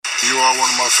you are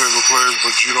one of my favorite players,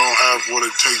 but you don't have what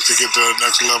it takes to get to the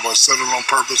next level. I said it on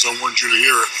purpose. I want you to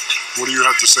hear it. What do you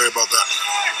have to say about that?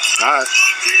 All right.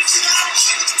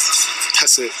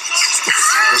 That's it.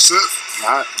 That's it?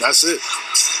 All right. That's it.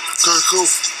 Okay, cool.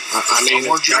 I mean, I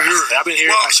want you to hear it.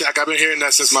 I've been hearing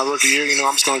that since my rookie year.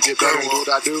 I'm just going to get better and do what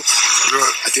I do.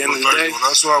 Good. At the end of the day. Well,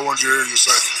 that's what I want you to hear you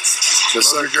say.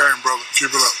 Yes, Love your game, brother. Keep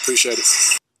it up. Appreciate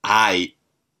it.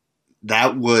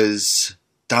 That was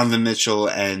Donovan Mitchell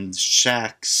and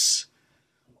Shaq's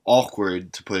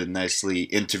awkward, to put it nicely,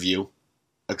 interview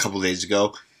a couple days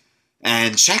ago.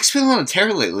 And Shaq's been on a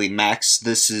tear lately, Max.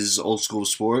 This is Old School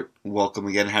Sport. Welcome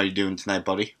again. How you doing tonight,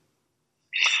 buddy?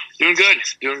 Doing good.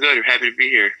 Happy to be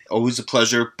here. Always a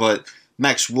pleasure. But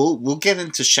Max, we'll get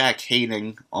into Shaq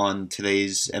hating on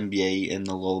today's NBA in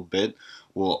a little bit.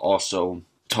 We'll also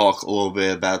talk a little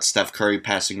bit about Steph Curry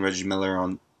passing Reggie Miller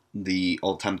on the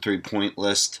all-time three-point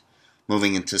list,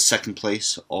 moving into second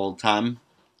place all-time,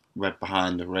 right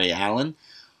behind Ray Allen.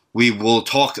 We will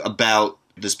talk about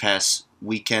this past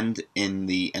weekend in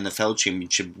the NFL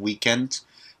Championship weekend.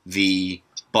 The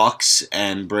Bucks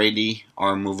and Brady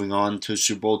are moving on to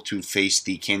Super Bowl to face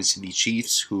the Kansas City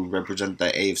Chiefs, who represent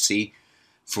the AFC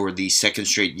for the second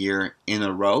straight year in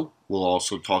a row. We'll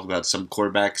also talk about some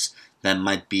quarterbacks that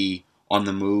might be on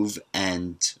the move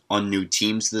and on new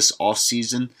teams this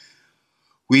offseason.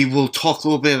 We will talk a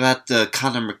little bit about the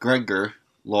Conor McGregor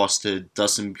loss to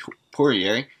Dustin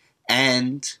Poirier.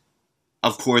 And,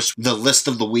 of course, the list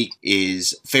of the week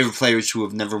is favorite players who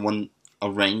have never won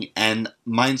a ring. And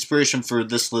my inspiration for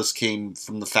this list came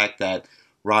from the fact that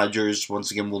Rodgers, once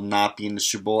again, will not be in the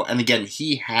Super Bowl. And again,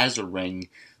 he has a ring.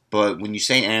 But when you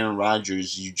say Aaron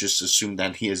Rodgers, you just assume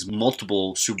that he has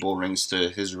multiple Super Bowl rings to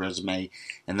his resume,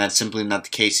 and that's simply not the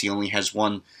case. He only has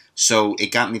one. So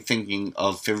it got me thinking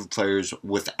of favorite players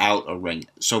without a ring.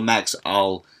 So Max,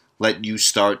 I'll let you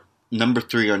start. Number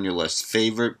 3 on your list,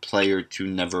 favorite player to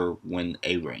never win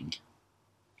a ring.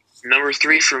 Number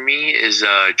 3 for me is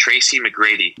Tracy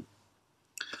McGrady.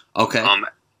 Okay.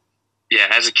 Yeah,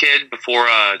 as a kid, before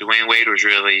Dwayne Wade was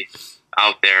really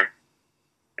out there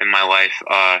in my life,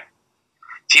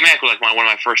 T-Mac was like one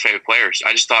of my first favorite players.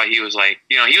 I just thought he was like,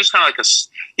 he was kind of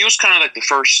like the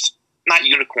first, not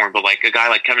unicorn, but like a guy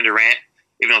like Kevin Durant,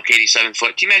 even though KD's 7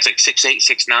 foot. T-Mac's like 6'8",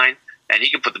 6'9", and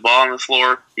he could put the ball on the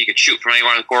floor. He could shoot from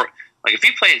anywhere on the court. Like if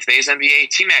he played in today's NBA,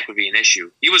 T-Mac would be an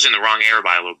issue. He was in the wrong era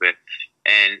by a little bit,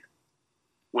 and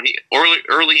when he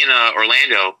early in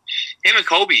Orlando, him and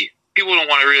Kobe, people don't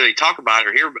want to really talk about it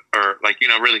or hear or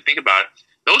really think about it.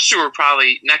 Those two were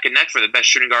probably neck and neck for the best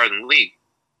shooting guard in the league.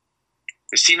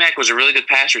 Because T-Mac was a really good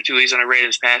passer, too. He's underrated in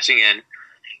his passing, and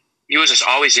he was just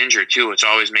always injured, too, which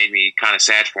always made me kind of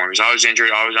sad for him. He was always injured,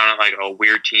 always on like a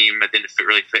weird team that didn't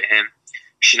really fit him.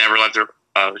 She never left the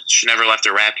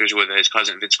Raptors with his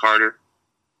cousin Vince Carter.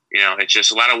 It's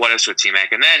just a lot of what-ifs with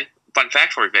T-Mac. And then, fun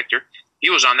fact for you, Victor,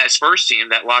 he was on that Spurs team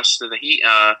that lost to the Heat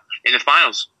in the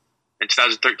finals in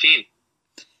 2013.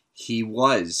 He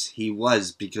was,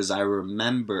 because I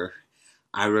remember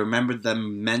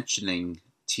them mentioning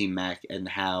T-Mac and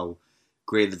how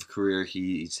great of a career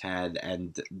he's had,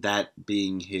 and that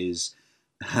being his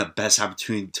best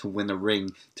opportunity to win a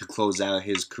ring to close out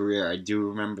his career. I do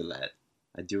remember that.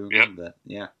 That.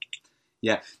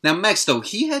 Yeah. Now, Max, though,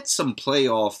 he had some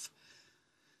playoff,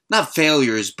 not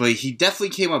failures, but he definitely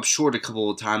came up short a couple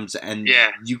of times, and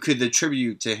you could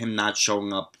attribute to him not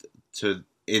showing up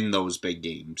in those big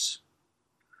games.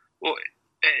 Well,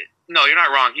 no, you're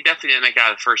not wrong. He definitely didn't make it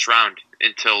out of the first round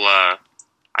until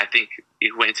I think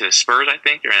he went into the Spurs, and I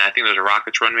think there was a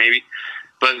Rockets run maybe.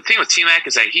 But the thing with T-Mac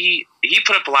is that he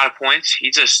put up a lot of points.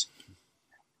 He just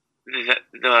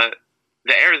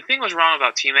the thing was wrong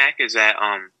about T-Mac is that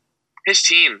his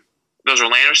team, those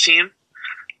Orlando's team,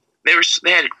 they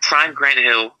had prime Grant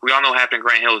Hill. We all know what happened to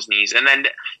Grant Hill's knees, and then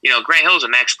Grant Hill was a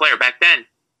max player back then.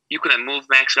 You couldn't move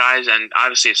max guys, and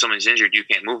obviously if someone's injured, you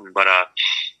can't move them. But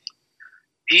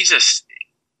he's just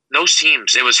those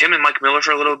teams. It was him and Mike Miller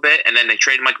for a little bit, and then they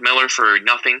traded Mike Miller for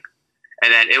nothing,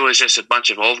 and then it was just a bunch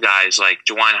of old guys like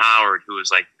Juwan Howard, who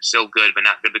was like still good but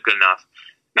not good enough.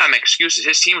 Not make excuses.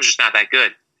 His team was just not that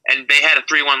good, and they had a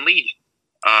 3-1 lead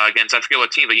against I forget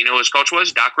what team, but you know who his coach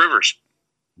was? Doc Rivers.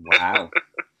 Wow!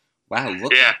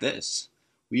 Look at this.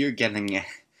 We are getting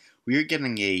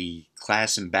a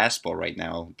class in basketball right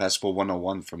now. Basketball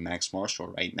 101 from Max Marshall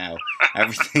right now.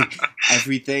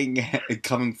 Everything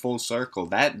coming full circle.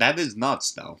 That is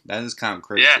nuts, though. That is kind of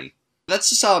crazy. Yeah.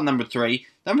 That's a solid number 3.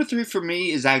 Number 3 for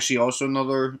me is actually also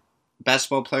another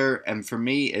basketball player, and for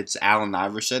me, it's Allen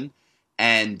Iverson.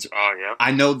 And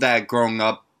I know that growing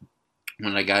up,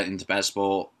 when I got into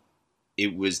basketball,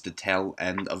 it was the tail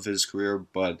end of his career,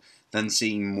 but then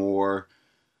seeing more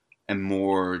and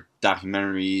more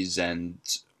documentaries and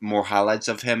more highlights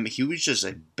of him, he was just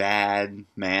a bad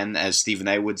man, as Stephen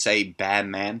A. would say, bad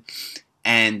man.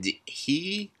 And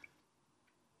he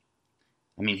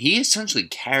essentially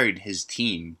carried his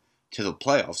team to the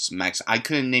playoffs, Max. I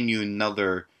couldn't name you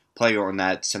another player on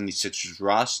that 76ers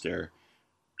roster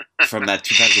from that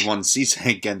 2001 season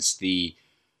against the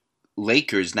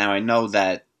Lakers. Now, I know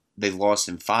that they lost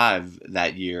in 5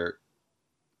 that year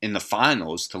in the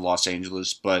finals to Los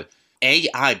Angeles, but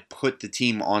AI put the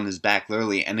team on his back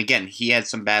literally. And again, he had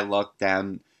some bad luck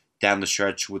down the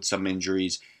stretch with some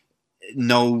injuries.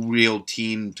 No real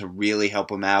team to really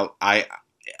help him out.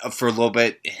 For a little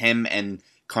bit, him and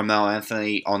Carmelo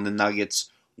Anthony on the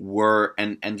Nuggets were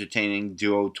an entertaining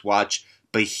duo to watch,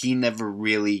 but he never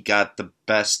really got the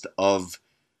best of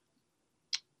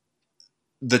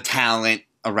the talent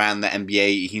around the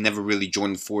NBA. He never really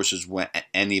joined forces with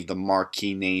any of the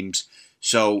marquee names.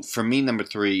 So for me, number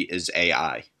 3 is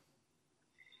AI.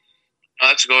 Oh,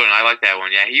 that's a good one. I like that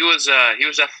one. Yeah, he was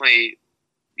definitely.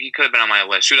 He could have been on my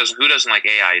list. Who doesn't like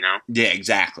AI? You know? Yeah,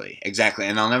 exactly.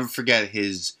 And I'll never forget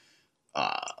his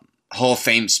Hall of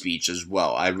Fame speech as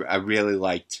well. I really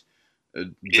liked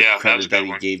the credit that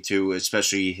he gave to,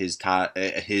 especially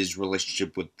his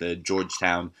relationship with the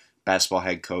Georgetown basketball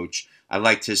head coach. I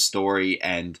liked his story,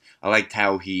 and I liked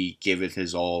how he gave it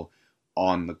his all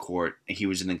on the court. He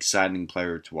was an exciting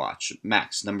player to watch.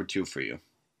 Max, number 2 for you.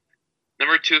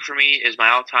 Number 2 for me is my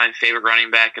all-time favorite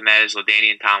running back, and that is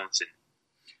LaDainian Tomlinson.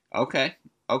 Okay.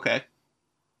 I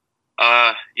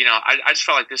just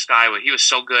felt like this guy, he was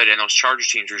so good, and those Chargers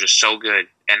teams were just so good.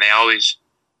 And I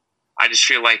just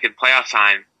feel like in playoff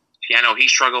time, I know he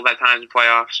struggled at times in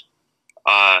playoffs.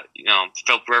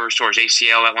 Philip Rivers tore his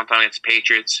ACL at one time against the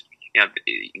Patriots.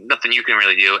 Nothing you can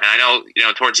really do. And I know,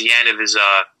 towards the end of his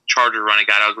Charger run, it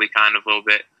got ugly kind of a little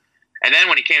bit. And then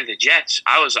when he came to the Jets,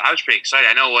 I was pretty excited.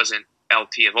 I know it wasn't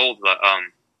LT of old, but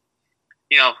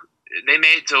they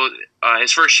made it to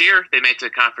his first year. They made it to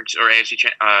the conference or AFC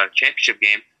championship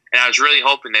game, and I was really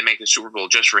hoping they make the Super Bowl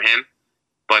just for him.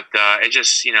 But it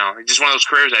just one of those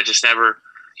careers that just never.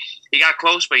 He got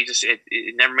close, but it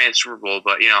never made the Super Bowl.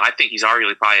 But I think he's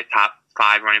arguably probably a top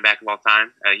 5 running back of all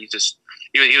time. He was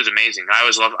amazing.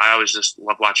 I always just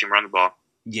love watching him run the ball.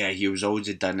 Yeah, he was always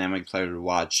a dynamic player to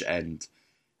watch, and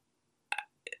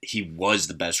he was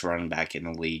the best running back in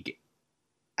the league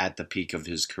at the peak of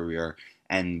his career,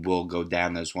 and will go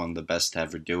down as one of the best to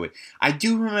ever do it. I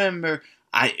do remember,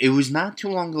 it was not too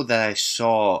long ago that I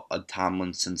saw a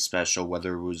Tomlinson special,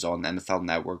 whether it was on NFL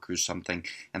Network or something,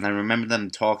 and I remember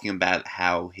them talking about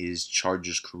how his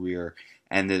Chargers career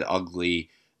ended ugly.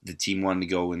 The team wanted to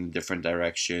go in a different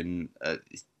direction.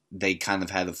 They kind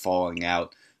of had a falling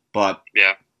out. But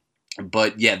yeah,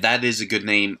 that is a good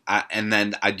name. And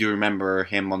then I do remember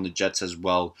him on the Jets as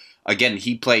well. Again,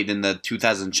 he played in the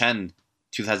 2010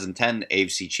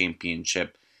 AFC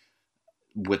Championship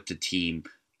with the team.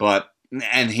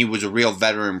 And he was a real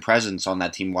veteran presence on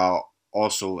that team while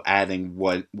also adding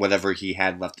whatever he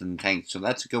had left in the tank. So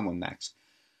that's a good one, Max.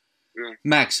 Yeah.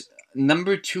 Max,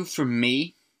 number 2 for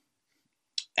me,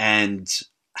 and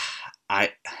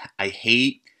I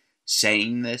hate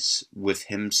saying this with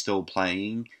him still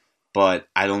playing, but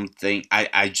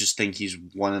I just think he's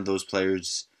one of those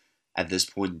players at this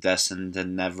point destined to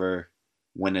never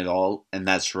win it all, and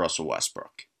that's Russell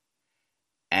Westbrook.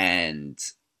 And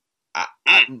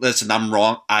listen, I'm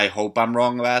wrong. I hope I'm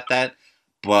wrong about that,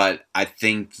 but I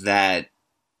think that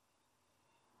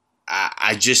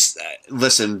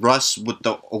listen, Russ with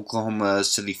the Oklahoma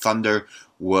City Thunder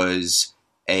was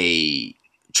a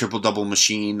triple-double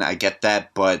machine. I get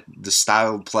that, but the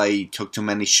style of play, he took too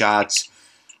many shots.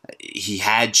 He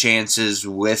had chances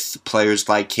with players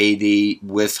like KD,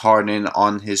 with Harden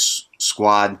on his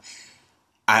squad.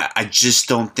 I just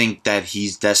don't think that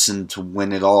he's destined to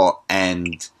win it all,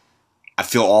 and I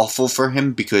feel awful for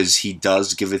him because he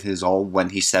does give it his all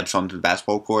when he steps onto the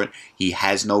basketball court. He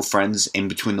has no friends in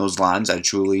between those lines. I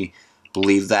truly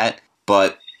believe that.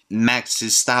 But Max,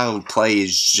 his style of play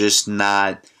is just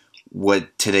not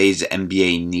what today's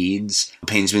NBA needs. It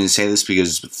pains me to say this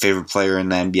because favorite player in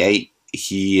the NBA,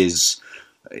 he is.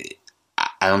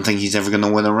 I don't think he's ever going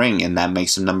to win a ring, and that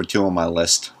makes him number 2 on my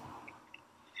list.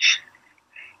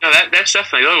 No, that's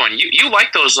definitely the other one. You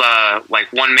like those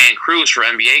like one-man crews for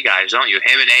NBA guys, don't you?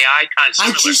 Him and AI, kind of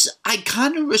similar. I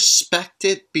kind of respect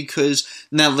it because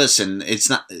now listen, it's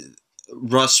not.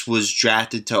 Russ was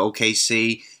drafted to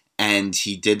OKC, and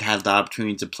he did have the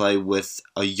opportunity to play with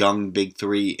a young big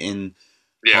 3 in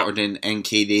Harden and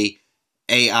KD.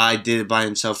 AI did it by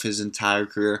himself his entire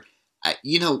career.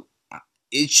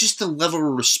 it's just a level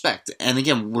of respect. And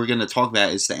again, we're going to talk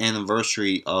about it's the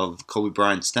anniversary of Kobe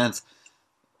Bryant's death.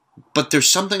 But there's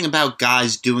something about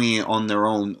guys doing it on their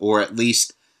own, or at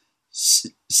least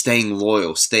staying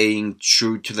loyal, staying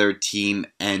true to their team,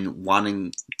 and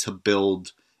wanting to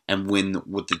build and win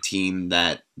with the team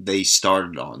that they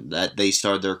started on, that they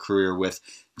started their career with.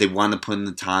 They want to put in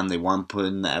the time, they want to put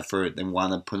in the effort, they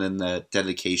want to put in the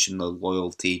dedication, the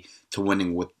loyalty to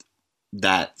winning with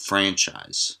that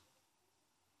franchise.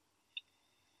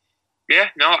 Yeah,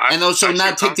 no, and also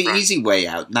not take the easy way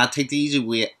out. Not take the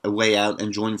easy way out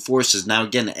and join forces. Now,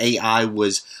 again, AI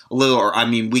was a little... I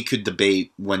mean, we could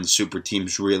debate when super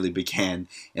teams really began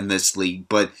in this league.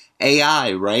 But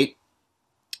AI, right,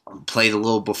 played a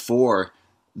little before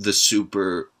the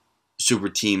super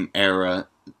team era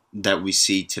that we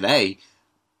see today.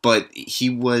 But he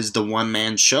was the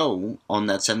one-man show on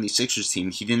that 76ers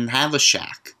team. He didn't have a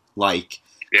Shaq like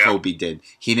Kobe did.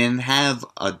 He didn't have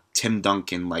a Tim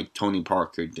Duncan like Tony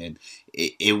Parker did.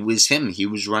 It was him. He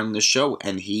was running the show,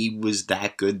 and he was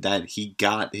that good that he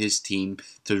got his team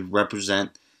to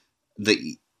represent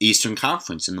the Eastern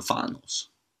Conference in the finals.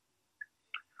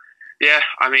 Yeah,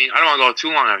 I mean, I don't want to go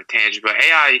too long on a tangent, but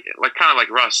AI, like kind of like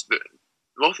Russ,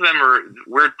 both of them are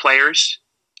weird players.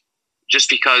 Just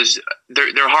because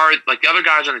they're hard, like the other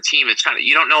guys on the team, it's kind of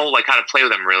you don't know like how to play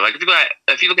with them really. Like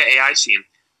if you look at AI's team,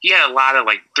 he had a lot of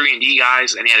like 3-and-D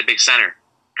guys, and he had a big center.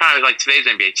 Kind of like today's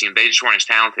NBA team, they just weren't as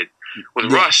talented.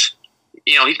 With Russ,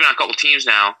 he's been on a couple teams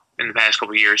now in the past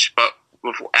couple of years, but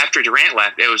after Durant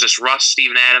left, it was just Russ,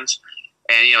 Steven Adams,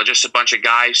 and just a bunch of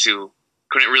guys who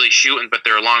couldn't really shoot, but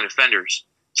they're long defenders.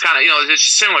 It's kind of it's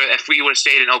just similar. If we would have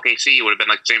stayed in OKC, it would have been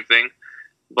like the same thing.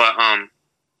 But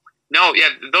no, yeah,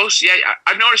 those. Yeah,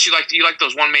 I've noticed you like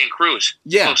those one-man crews.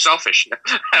 Yeah, so selfish.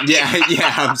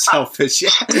 I'm selfish.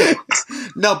 Yeah,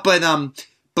 no,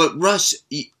 but Russ,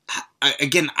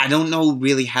 again, I don't know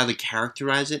really how to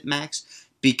characterize it, Max,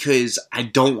 because I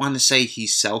don't want to say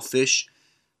he's selfish.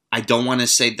 I don't want to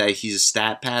say that he's a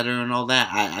stat pattern and all that.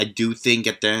 I do think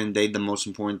at the end of the day, the most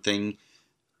important thing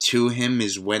to him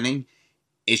is winning.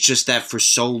 It's just that for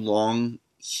so long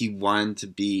he wanted to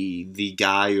be the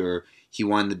guy, or he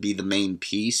wanted to be the main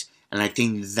piece, and I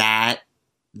think that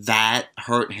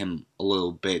hurt him a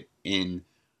little bit in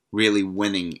really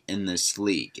winning in this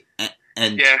league.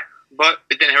 And yeah, but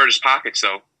it didn't hurt his pockets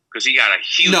though, because he got a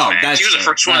huge max. He was the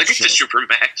first one to get the super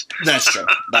max. That's true.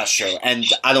 That's true. And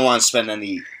I don't want to spend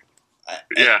any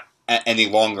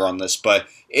longer on this, but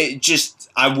it just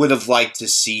I would have liked to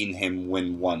seen him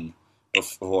win one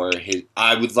before his.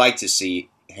 I would like to see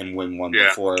him win one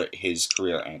before his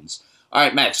career ends. All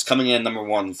right, Max, coming in number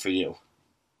 1 for you.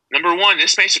 Number 1,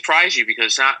 this may surprise you because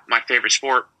it's not my favorite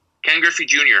sport. Ken Griffey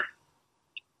Jr.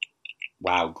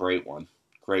 Wow, great one.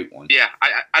 Great one. Yeah,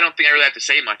 I don't think I really have to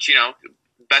say much.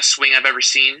 Best swing I've ever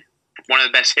seen, one of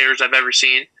the best hitters I've ever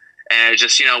seen, and it's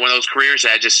just one of those careers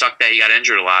that just sucked that he got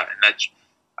injured a lot. And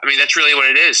that's really what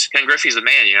it is. Ken Griffey's the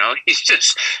man.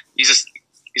 He's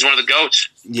one of the GOATs.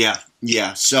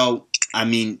 Yeah. So I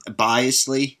mean,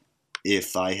 biasly,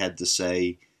 if I had to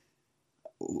say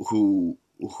who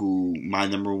my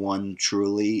number 1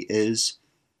 truly is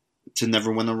to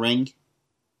never win a ring,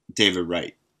 David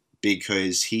Wright,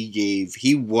 because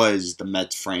he was the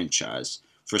Mets franchise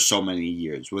for so many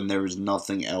years when there was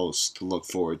nothing else to look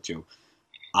forward to.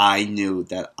 I knew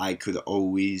that I could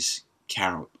always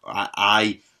count.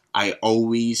 I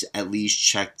always at least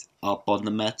checked up on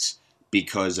the Mets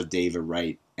because of David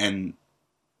Wright, and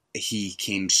he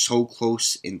came so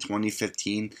close in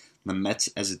 2015. The Mets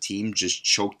as a team just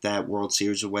choked that World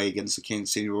Series away against the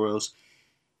Kansas City Royals.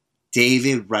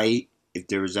 David Wright, if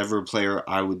there was ever a player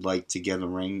I would like to get a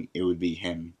ring, it would be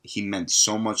him. He meant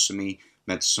so much to me,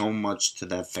 meant so much to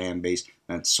that fan base,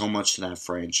 meant so much to that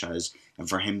franchise. And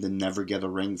for him to never get a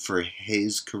ring, for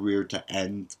his career to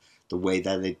end the way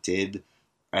that it did,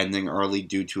 ending early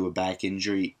due to a back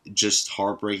injury, just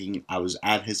heartbreaking. I was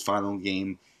at his final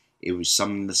game. It was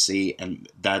something to see, and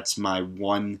that's my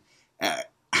one...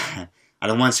 I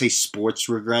don't want to say sports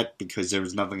regret because there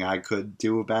was nothing I could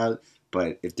do about it,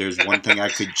 but if there's one thing I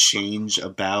could change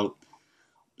about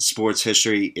sports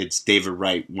history, it's David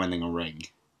Wright winning a ring.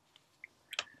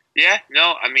 Yeah,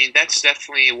 no, I mean, that's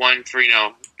definitely one for,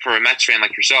 for a Mets fan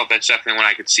like yourself, that's definitely one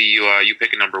I could see you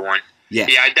picking number 1. Yeah,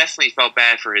 I definitely felt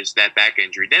bad for that back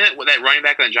injury. Didn't that running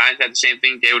back on the Giants had the same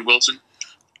thing, David Wilson?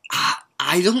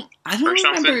 I don't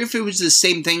remember if it was the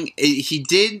same thing. He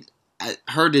did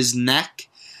hurt his neck,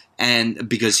 and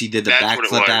because he did the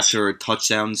backflip after a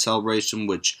touchdown celebration,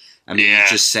 which you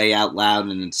just say out loud,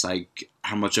 and it's like,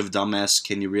 how much of a dumbass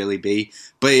can you really be?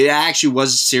 But it actually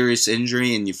was a serious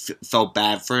injury, and you felt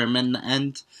bad for him in the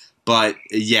end. But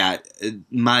yeah,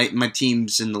 my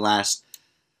teams in the last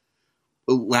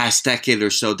decade or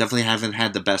so definitely haven't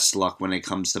had the best luck when it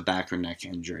comes to back or neck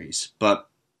injuries. But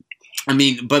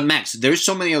Max, there's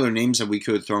so many other names that we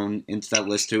could have thrown into that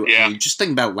list too. Yeah. I mean, just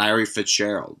think about Larry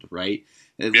Fitzgerald, right?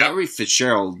 Larry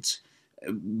Fitzgerald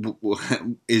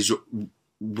is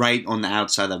right on the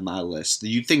outside of my list.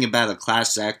 You think about a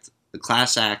class act,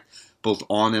 both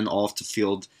on and off the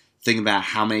field. Think about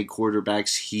how many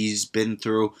quarterbacks he's been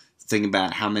through. Think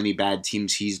about how many bad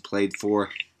teams he's played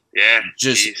for. Yeah,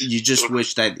 you just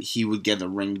wish that he would get a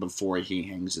ring before he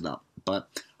hangs it up. But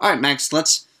all right, Max,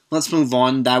 let's move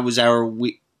on. That was our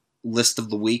list of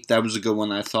the week. That was a good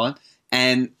one, I thought.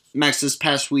 And Max, this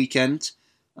past weekend,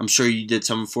 I'm sure you did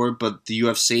something for it, but the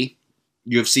UFC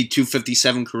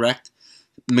 257, correct?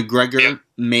 McGregor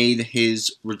made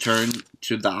his return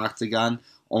to the octagon,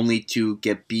 only to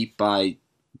get beat by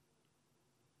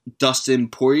Dustin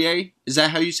Poirier. Is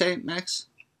that how you say it, Max?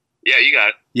 Yeah, you got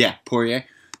it. Yeah, Poirier.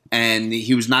 And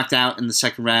he was knocked out in the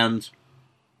second round.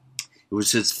 It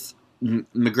was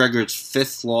McGregor's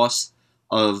fifth loss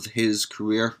of his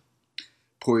career.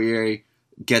 Poirier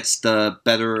gets the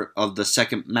better of the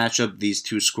second matchup. These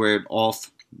two squared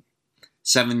off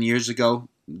 7 years ago.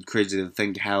 Crazy to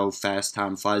think how fast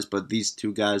time flies, but these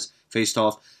two guys faced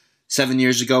off 7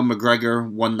 years ago. McGregor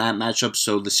won that matchup,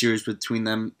 so the series between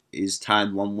them is tied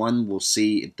 1-1. We'll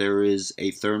see if there is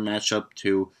a third matchup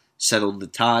to settle the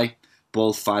tie.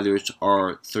 Both fighters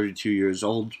are 32 years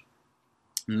old.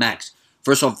 Max,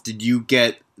 first off, did you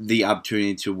get the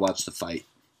opportunity to watch the fight?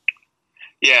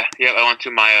 Yeah. I went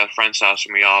to my friend's house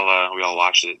and we all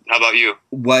watched it. How about you?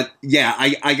 What? Yeah,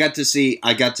 I got to see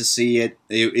it.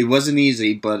 It wasn't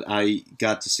easy, but I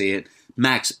got to see it.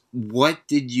 Max, what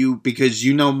did you? Because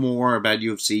you know more about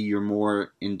UFC, you're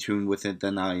more in tune with it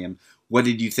than I am. What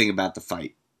did you think about the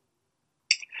fight?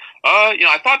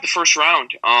 I thought the first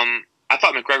round. I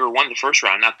thought McGregor won the first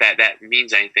round. Not that that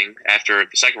means anything after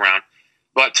the second round,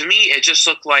 but to me, it just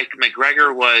looked like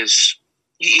McGregor was.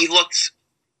 He looked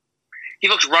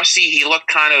rusty. He looked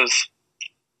kind of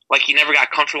like he never got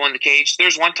comfortable in the cage.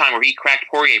 There's one time where he cracked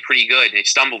Poirier pretty good and he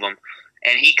stumbled him,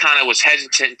 and he kind of was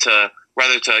hesitant to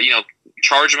whether to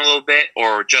charge him a little bit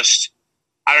or just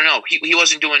I don't know. He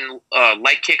wasn't doing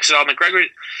leg kicks at all. When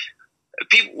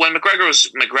McGregor was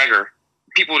McGregor.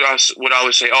 People would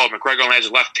always say, "Oh, McGregor only has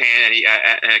a left hand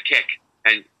and a kick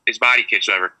and his body kicks,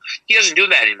 whatever." He doesn't do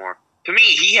that anymore. To me,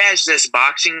 he has this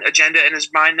boxing agenda in his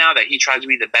mind now that he tries to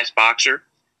be the best boxer,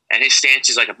 and his stance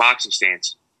is like a boxing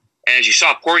stance. And as you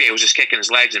saw, Poirier was just kicking his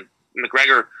legs, and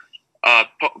McGregor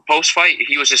post fight,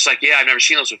 he was just like, "Yeah, I've never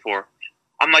seen those before."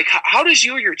 I'm like, how does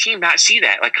you or your team not see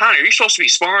that? Like, Conor, you're supposed to be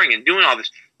sparring and doing all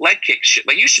this leg kick shit.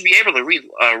 Like, you should be able to read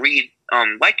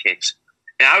leg kicks.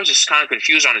 And I was just kind of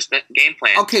confused on his game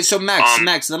plan. Okay, so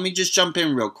Max, let me just jump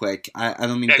in real quick. I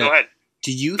don't mean to. Go ahead.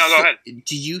 Go ahead.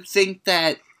 Do you think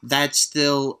that that's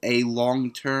still a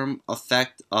long-term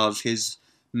effect of his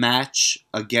match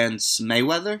against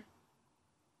Mayweather?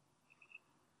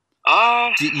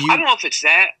 I don't know if it's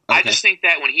that. Okay. I just think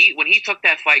that when he took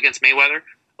that fight against Mayweather,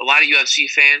 a lot of UFC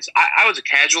fans. I was a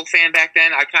casual fan back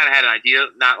then. I kind of had an idea,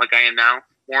 not like I am now,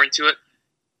 more into it.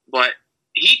 But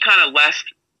he kind of left.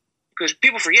 Because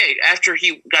people forget, after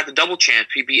he got the double champ,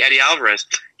 he beat Eddie Alvarez.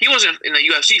 He wasn't in the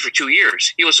UFC for 2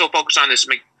 years. He was so focused on this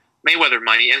Mayweather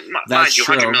money, and mind you,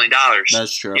 $100 million.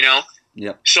 That's true.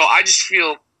 Yep. So I just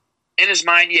feel in his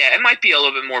mind, yeah, it might be a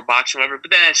little bit more boxing, whatever.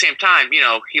 But then at the same time,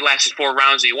 he lasted 4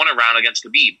 rounds and he won a round against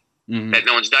Khabib that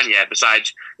no one's done yet.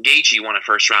 Besides Gaethje won a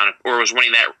first round, or was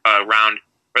winning that round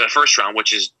or the first round,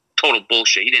 which is total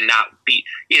bullshit. He did not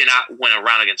win a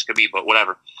round against Khabib, but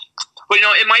whatever. But,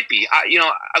 it might be.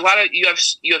 A lot of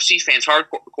UFC fans,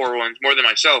 hardcore ones, more than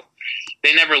myself,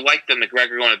 they never liked the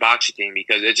McGregor going to the boxing thing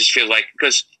because it just feels like –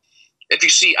 because if you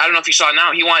see – I don't know if you saw it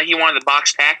now. He wanted to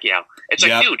box Pacquiao. It's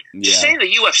like, dude, just stay in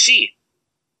the UFC.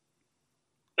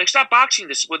 Like, stop boxing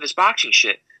with this boxing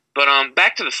shit. But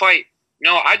back to the fight.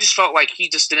 I just felt like he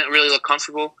just didn't really look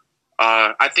comfortable.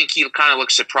 I think he kind of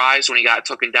looked surprised when he got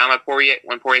taken down by Poirier,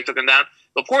 when Poirier took him down.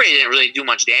 But Poirier didn't really do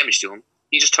much damage to him.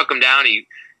 He just took him down.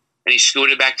 And he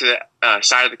scooted back to the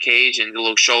side of the cage, and the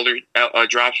little shoulder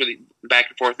drops back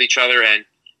and forth with each other. And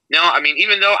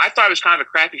even though I thought it was kind of a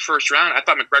crappy first round, I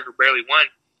thought McGregor barely won.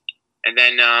 And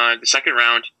then the second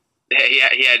round, he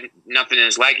had nothing in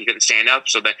his leg; he couldn't stand up.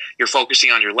 So that you're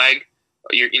focusing on your leg,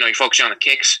 you're focusing on the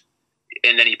kicks,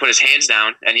 and then he put his hands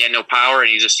down, and he had no power, and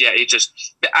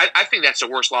I think that's the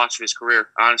worst loss of his career,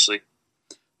 honestly.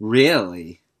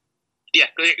 Really? Yeah,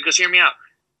 because hear me out.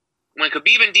 When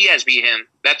Khabib and Diaz beat him,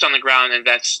 that's on the ground and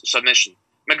that's submission.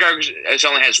 McGregor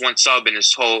only has one sub in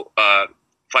his whole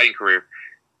fighting career.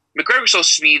 McGregor's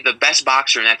supposed to be the best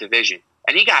boxer in that division,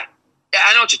 and he got.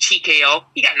 I know it's a TKO.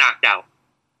 He got knocked out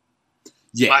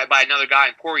by another guy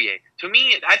in Poirier. To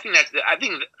me, I think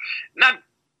not.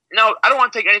 No, I don't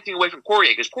want to take anything away from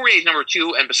Poirier because Poirier is number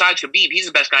 2, and besides Khabib, he's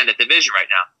the best guy in that division right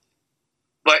now.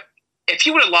 But if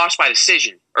he would have lost by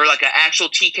decision or like an actual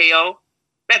TKO,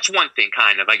 that's one thing,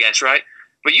 kind of, I guess, right?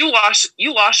 But you lost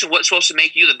in what's supposed to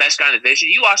make you the best guy in the division.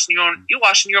 You lost in your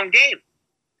own game,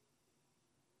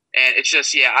 and it's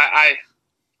just I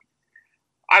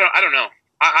don't know.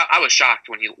 I was shocked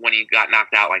when he got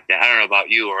knocked out like that. I don't know about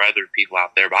you or other people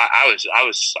out there, but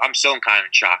I'm still kind of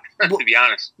in shock to be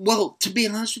honest. Well, to be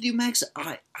honest with you, Max,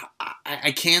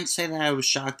 I can't say that I was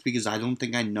shocked because I don't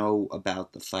think I know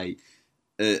about the fight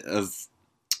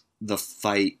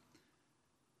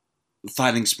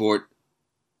fighting sport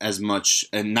as much,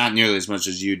 and not nearly as much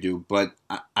as you do, but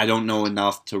I don't know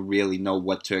enough to really know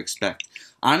what to expect.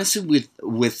 Honestly,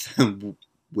 with the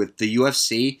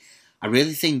UFC, I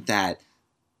really think that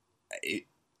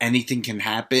anything can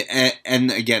happen.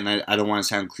 And again, I don't want to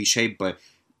sound cliche, but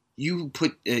you're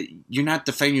not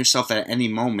defending yourself at any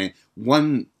moment.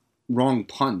 One wrong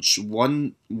punch,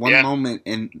 one moment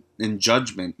in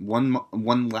judgment,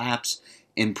 one lapse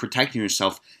in protecting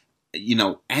yourself,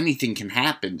 anything can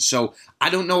happen. So I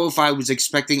don't know if I was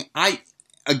expecting.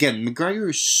 McGregor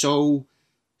is so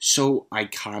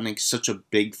iconic, such a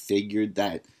big figure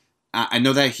that I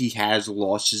know that he has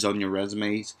losses on his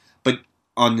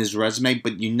resume,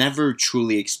 but you never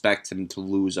truly expect him to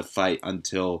lose a fight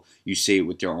until you see it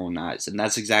with your own eyes, and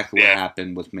that's exactly what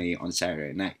happened with me on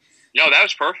Saturday night. No, that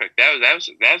was perfect. That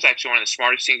was actually one of the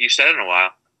smartest things you said in a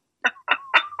while.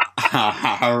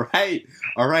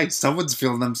 All right. Someone's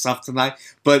feeling themselves tonight.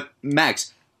 But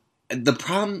Max, the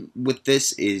problem with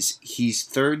this is he's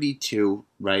 32,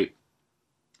 right?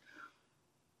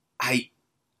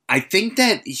 I think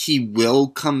that he will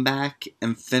come back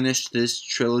and finish this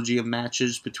trilogy of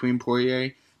matches between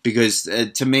Poirier because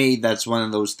to me that's one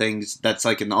of those things that's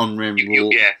like an unwritten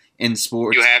rule in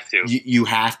sports. You have to. You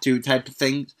have to type of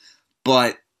things.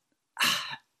 But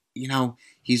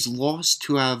he's lost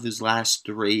 2 out of his last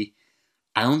 3.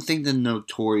 I don't think the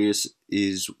Notorious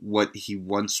is what he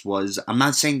once was. I'm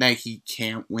not saying that he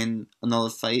can't win another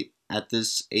fight at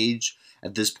this age,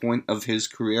 at this point of his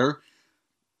career.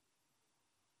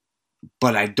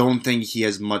 But I don't think he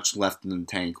has much left in the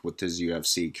tank with his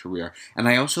UFC career. And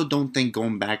I also don't think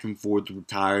going back and forth,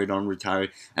 retired,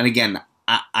 unretired. And again,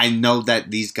 I know that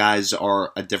these guys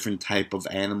are a different type of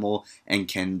animal and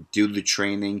can do the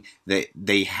training.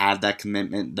 They have that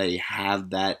commitment. They have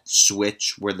that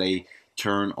switch where they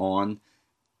turn on.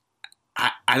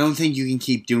 I don't think you can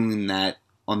keep doing that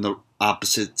on the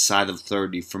opposite side of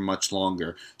 30 for much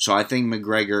longer. So I think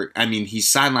McGregor, he's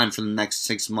sidelined for the next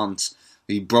 6 months.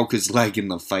 He broke his leg in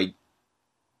the fight.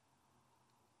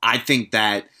 I think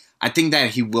that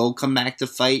he will come back to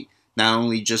fight, not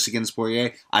only just against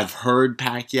Poirier. I've heard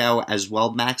Pacquiao as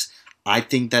well, Max. I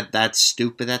think that that's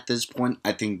stupid at this point.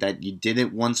 I think that you did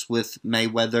it once with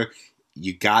Mayweather.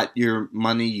 You got your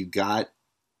money. You got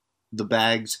the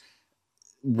bags.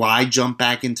 Why jump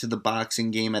back into the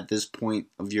boxing game at this point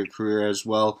of your career as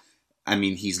well?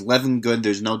 He's living good.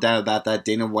 There's no doubt about that.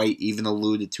 Dana White even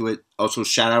alluded to it. Also,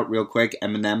 shout out real quick,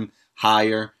 Eminem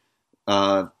Higher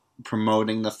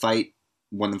promoting the fight.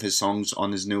 One of his songs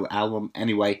on his new album.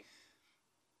 Anyway,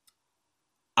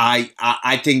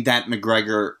 I think that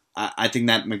McGregor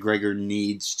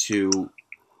needs to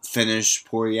finish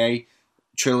Poirier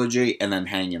trilogy and then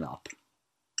hang it up.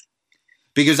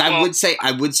 Because I would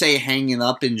say hang it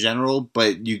up in general,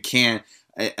 but you can't.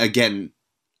 Again,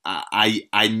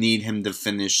 I need him to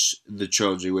finish the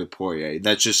trilogy with Poirier.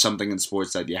 That's just something in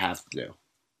sports that you have to do.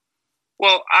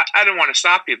 Well, I don't want to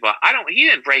stop you, but he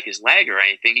didn't break his leg or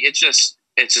anything. It's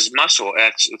his muscle.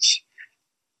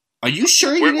 Are you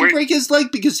sure he didn't break his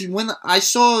leg? Because I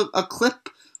saw a clip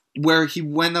where he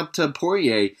went up to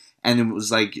Poirier and it was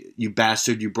like, "You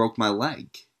bastard, you broke my leg."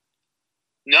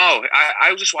 No,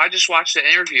 I just watched the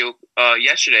interview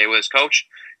yesterday with his coach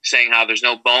saying how there's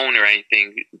no bone or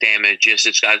anything damaged. Just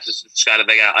they got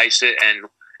to ice it and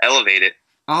elevate it.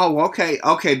 Oh,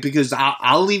 okay. Because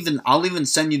I'll even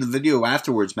send you the video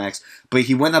afterwards, Max. But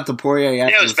he went up to Poirier.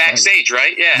 After it was backstage,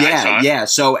 right? Yeah. Yeah.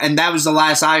 So, and that was the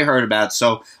last I heard about.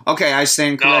 So, okay, I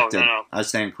stand corrected. No. I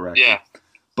stand corrected. Yeah.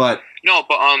 But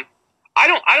I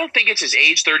don't think it's his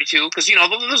age, 32, because there's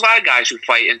a lot of guys who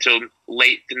fight until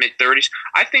late to mid 30s.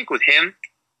 I think with him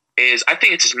I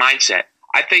think it's his mindset.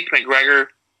 I think McGregor,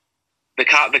 the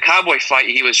Cowboy fight,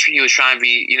 he was trying to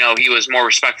be, he was more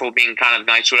respectful, being kind of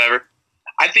nice, whatever.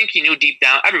 I think he knew deep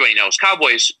down. Everybody knows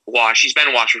Cowboy's washed. He's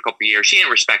been washed for a couple of years. He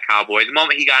didn't respect Cowboy. The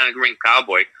moment he got in the ring with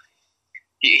Cowboy,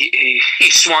 he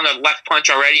swung a left punch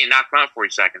already and knocked him out in 40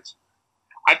 seconds.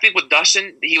 I think with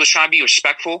Dustin, he was trying to be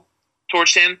respectful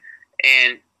towards him,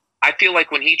 and I feel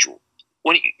like when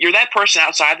you're that person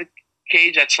outside the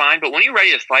cage, that's fine. But when you're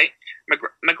ready to fight,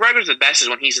 McGregor's the best is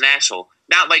when he's an asshole.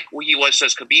 Not like he was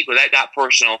as Khabib, where that got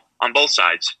personal on both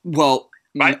sides. Well,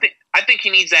 but I think he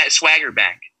needs that swagger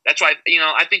back. That's why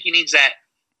I think he needs that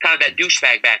kind of that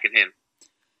douchebag back in him.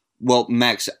 Well,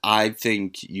 Max, I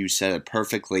think you said it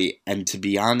perfectly. And to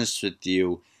be honest with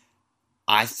you,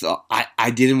 I thought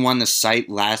I didn't want to cite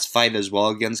last fight as well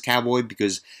against Cowboy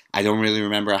because I don't really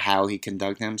remember how he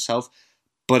conducted himself.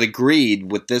 But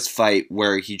agreed with this fight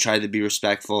where he tried to be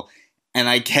respectful. And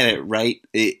I get it, right?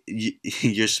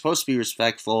 You're supposed to be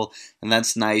respectful, and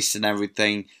that's nice and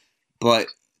everything. But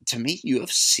to me,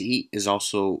 UFC is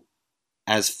also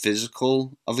as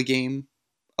physical of a game,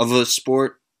 of a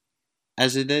sport,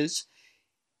 as it is.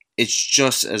 It's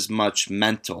just as much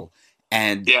mental.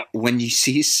 And when you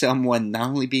see someone not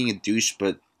only being a douche,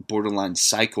 but borderline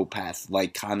psychopath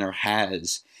like Conor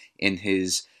has in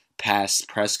his past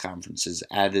press conferences,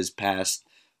 at his past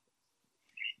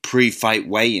pre-fight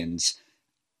weigh-ins,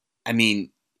 I mean,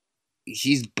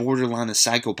 he's borderline a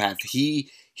psychopath.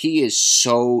 He is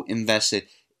so invested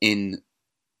in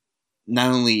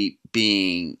not only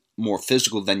being more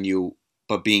physical than you,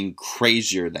 but being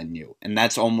crazier than you. And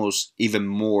that's almost even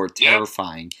more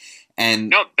terrifying. And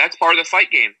no, that's part of the fight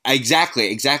game.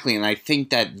 Exactly. And I think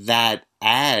that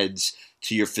adds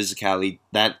to your physicality.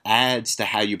 That adds to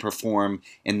how you perform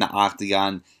in the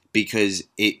octagon because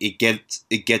it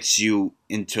gets you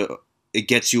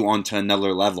onto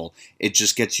another level. It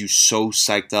just gets you so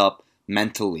psyched up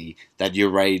mentally that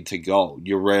you're ready to go.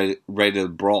 You're ready to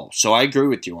brawl. So I agree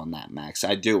with you on that, Max.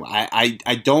 I do.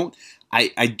 I don't.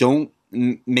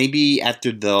 Maybe after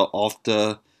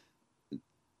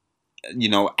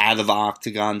out of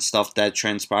octagon stuff that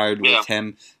transpired with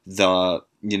him, the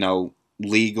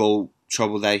legal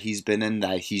trouble that he's been in,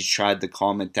 that he's tried to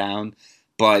calm it down.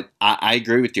 But I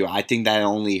agree with you. I think that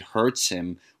only hurts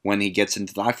him when he gets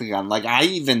into the octagon. Like I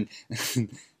even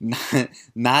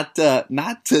not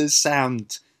to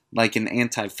sound like an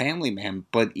anti-family man,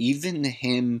 but even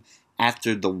him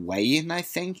after the weigh-in, I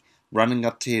think, running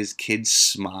up to his kids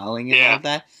smiling and all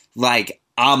that, like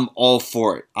I'm all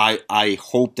for it. I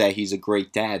hope that he's a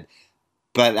great dad.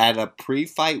 But at a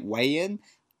pre-fight weigh-in,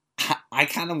 I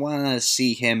kind of want to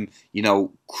see him,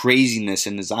 craziness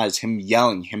in his eyes, him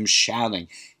yelling, him shouting,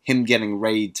 him getting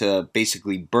ready to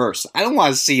basically burst. I don't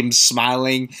want to see him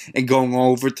smiling and going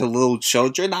over to little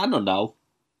children. I don't know.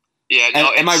 Yeah,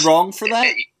 no. Am I wrong for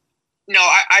that? No,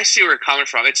 I see where you're coming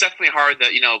from. It's definitely hard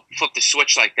to, flip the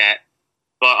switch like that.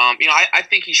 But, I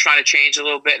think he's trying to change a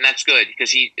little bit, and that's good because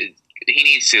he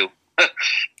needs to.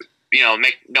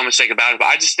 Make no mistake about it. But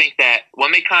I just think that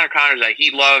what made Conor is that he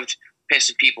loved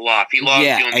pissing people off. He loved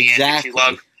doing the antics. He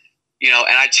loved, and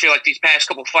I just feel like these past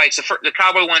couple fights, the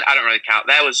Cowboy one, I don't really count.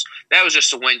 That was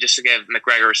just a win just to give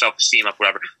McGregor self-esteem up,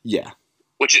 whatever. Yeah.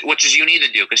 Which is you need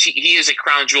to do because he is a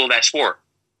crown jewel of that sport.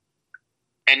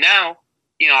 And now,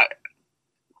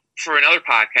 for another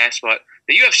podcast, but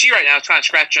the UFC right now is kind of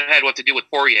scratching their head what to do with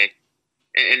Poirier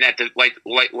in that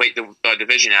lightweight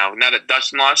division now. Now that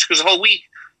Dustin lost, because the whole week,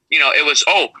 it was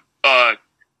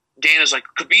Dana's like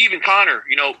Khabib and Conor,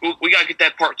 we gotta get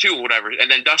that part 2 or whatever,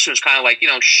 and then Dustin was kind of like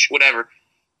whatever,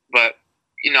 but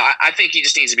I think he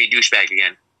just needs to be a douchebag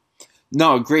again.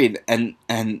 No, agreed, and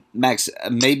Max,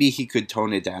 maybe he could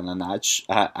tone it down a notch.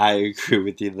 I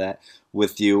agree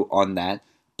with you on that,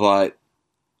 but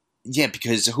yeah,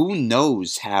 because who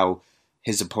knows how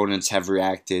his opponents have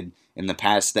reacted in the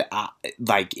past. That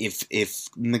like if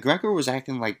McGregor was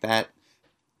acting like that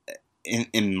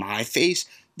in my face,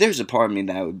 there's a part of me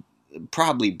that would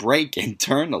probably break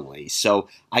internally. So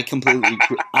I completely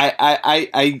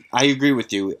I agree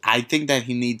with you. I think that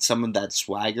he needs some of that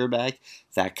swagger back,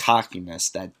 that cockiness,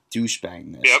 that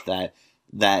douchebagness,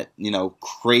 that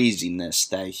craziness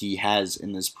that he has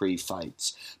in his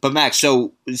pre-fights. But Max,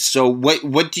 so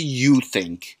what do you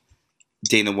think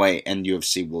Dana White and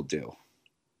UFC will do?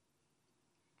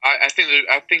 I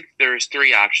think there's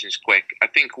 3 options quick. I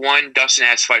think 1, Dustin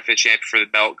has to fight for the champion for the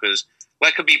belt because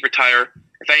let Khabib retire.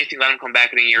 If anything, let him come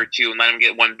back in a year or 2 and let him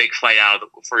get one big fight out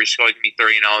before he's going to be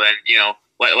 30 and all. Then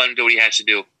let him do what he has to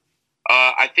do.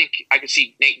 I think I could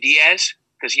see Nate Diaz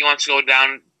because he wants to go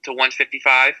down to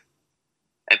 155,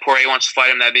 and Poirier wants to fight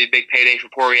him. That'd be a big payday for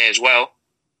Poirier as well.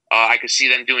 I could see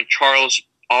them doing Charles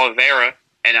Oliveira,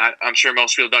 and I'm sure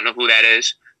most people don't know who that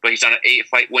is, but he's on an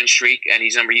 8-fight win streak, and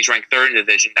he's ranked 3rd in the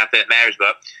division. Not that it matters,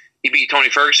 but he beat Tony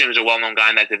Ferguson, who's a well-known guy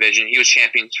in that division. He was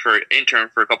champion for interim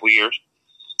for a couple years.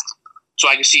 So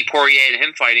I can see Poirier and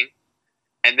him fighting.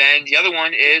 And then the other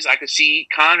one is I could see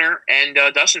Conor and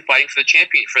Dustin fighting for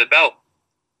the belt,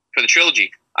 for the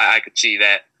trilogy. I could see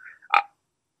that.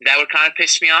 That would kind of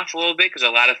piss me off a little bit because a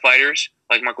lot of fighters,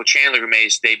 like Michael Chandler, who made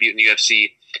his debut in the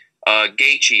UFC,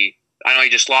 Gaethje, I know he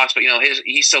just lost, but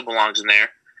he still belongs in there.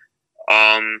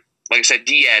 Like I said,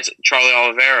 Diaz, Charlie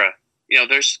Oliveira.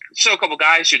 There's still a couple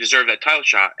guys who deserve that title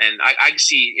shot, and I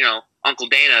see, Uncle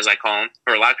Dana, as I call him,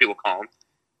 or a lot of people call him,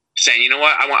 saying, you know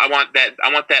what, I want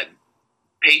that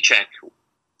paycheck.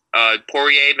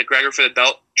 Poirier, McGregor for the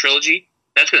belt trilogy.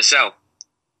 That's going to sell.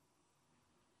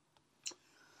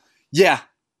 Yeah,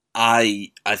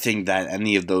 I think that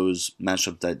any of those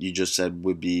matchups that you just said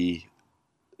would be,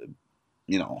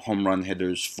 home run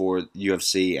hitters for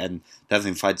UFC, and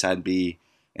definitely fights I'd be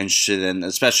interested in.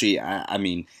 Especially, I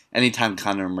mean, anytime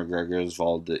Conor McGregor is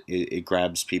involved, it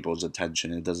grabs people's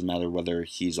attention. It doesn't matter whether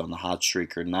he's on the hot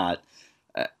streak or not.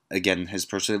 Again, his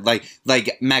person,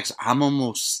 like Max, I'm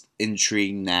almost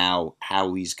intrigued now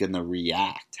how he's gonna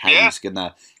react, how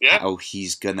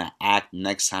he's gonna act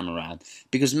next time around.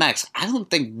 Because Max, I don't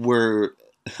think we're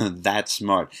that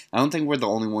smart. I don't think we're the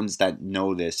only ones that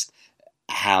noticed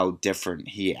how different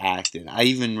he acted. I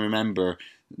even remember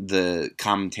the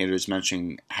commentators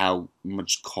mentioning how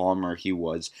much calmer he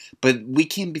was. But we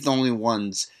can't be the only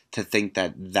ones to think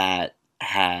that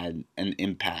had an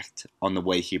impact on the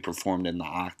way he performed in the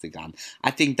octagon. I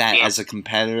think that as a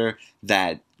competitor,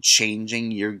 that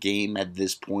changing your game at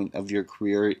this point of your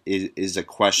career is a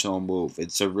questionable move.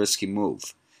 It's a risky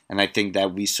move. And I think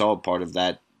that we saw part of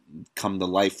that come to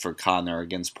life for Conor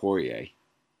against Poirier.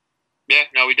 Yeah,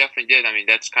 no, we definitely did. I mean,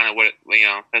 that's kind of what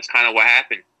that's kind of what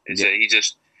happened. He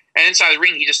just, and inside the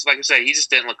ring, he just, like I said, he just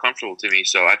didn't look comfortable to me.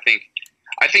 So I think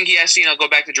he has to, go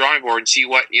back to the drawing board and see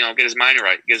what, get his mind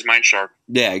right, get his mind sharp.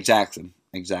 Yeah, exactly.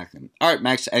 All right,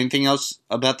 Max, anything else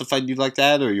about the fight you'd like to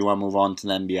add, or you want to move on to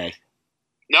the NBA?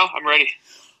 No, I'm ready.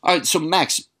 All right, so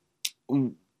Max,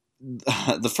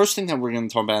 the first thing that we're going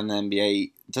to talk about in the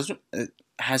NBA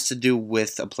has to do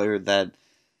with a player that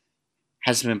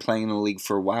hasn't been playing in the league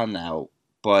for a while now,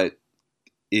 but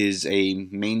is a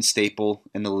main staple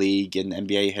in the league in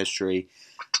NBA history,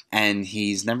 and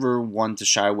he's never one to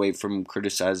shy away from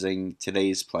criticizing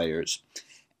today's players.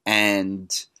 And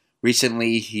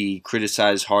recently he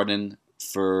criticized Harden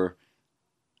for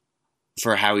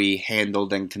how he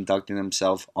handled and conducted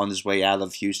himself on his way out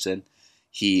of Houston.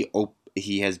 He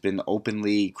has been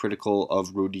openly critical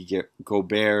of Rudy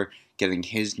Gobert getting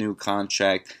his new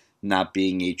contract, not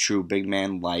being a true big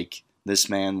man like this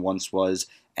man once was.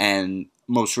 And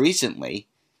most recently,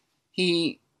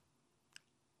 he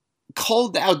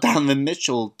called out Donovan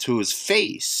Mitchell to his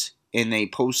face in a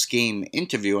post-game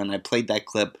interview, and I played that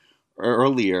clip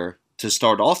earlier to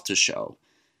start off the show.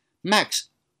 Max,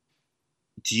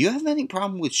 do you have any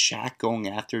problem with Shaq going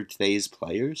after today's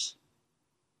players?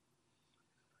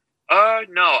 No,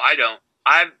 I don't.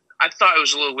 I thought it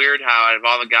was a little weird how out of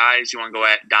all the guys you want to go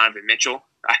at Donovan Mitchell.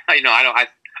 I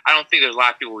don't think there's a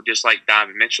lot of people who dislike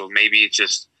Donovan Mitchell. Maybe it's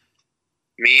just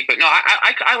me, but no,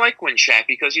 I like when Shaq,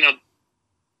 because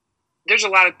there's a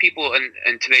lot of people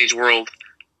in today's world,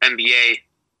 NBA.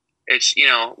 It's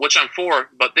which I'm for,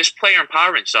 but this player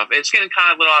empowerment stuff, it's getting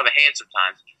kind of a little out of hand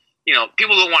sometimes.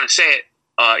 People don't want to say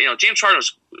it. James Harden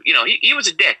was, he was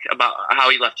a dick about how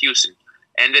he left Houston,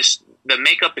 and the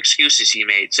make-up excuses he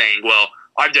made, saying, "Well,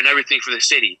 I've done everything for the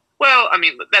city." Well, I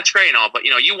mean, that's great and all, but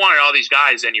you wanted all these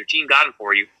guys, and your team got them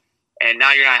for you, and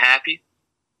now you're not happy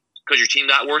because your team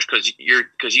got worse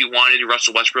because you wanted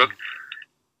Russell Westbrook,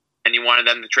 and you wanted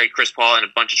them to trade Chris Paul and a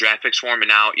bunch of draft picks for him, and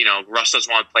now Russ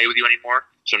doesn't want to play with you anymore,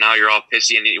 so now you're all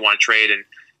pissy and you want to trade, and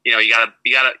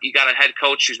you got a head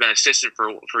coach who's been assistant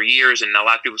for years, and a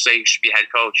lot of people say he should be a head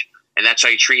coach, and that's how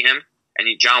you treat him. And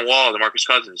John Wall, DeMarcus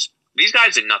Cousins, these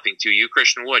guys did nothing to you.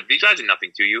 Christian Wood, these guys did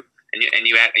nothing to you, and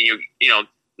you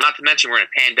not to mention we're in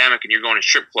a pandemic and you're going to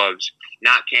strip clubs,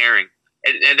 not caring.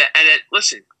 And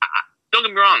listen, don't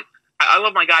get me wrong, I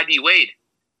love my guy D Wade,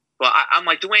 but I'm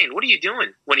like, Dwayne, what are you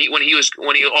doing when he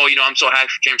I'm so happy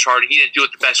for James Harden. He didn't do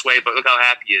it the best way, but look how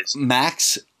happy he is.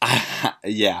 Max,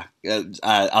 yeah,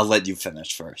 I'll let you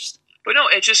finish first. But no,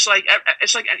 it's just like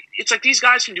it's like these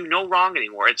guys can do no wrong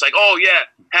anymore. It's like, oh yeah,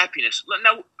 happiness.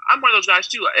 Now I'm one of those guys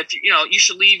too. If you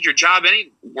should leave your job,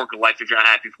 any work of life, if you're not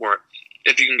happy for it,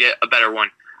 if you can get a better one.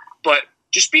 But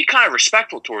just be kind of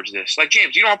respectful towards this. Like,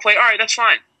 James, you don't want to play? All right, that's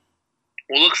fine.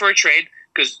 We'll look for a trade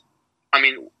because, I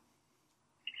mean,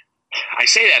 I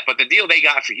say that, but the deal they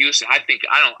got for Houston, I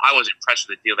was impressed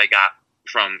with the deal they got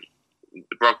from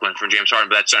Brooklyn, from James Harden,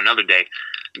 but that's another day.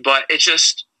 But it's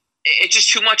just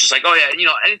too much. It's like, oh yeah,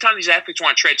 anytime these athletes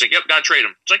want to trade, it's like, yep, gotta trade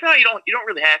them. It's like, no, you don't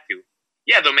really have to.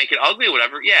 Yeah, they'll make it ugly or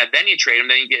whatever. Yeah, then you trade him,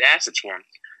 then you get assets for him.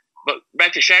 But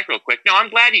back to Shaq real quick. No, I'm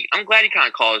glad he kind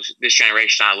of calls this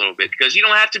generation out a little bit because you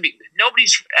don't have to be. Not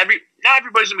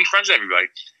everybody's gonna be friends with everybody.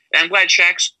 And I'm glad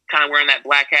Shaq's kind of wearing that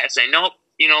black hat, saying, "Nope,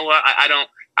 you know what? I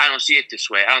don't see it this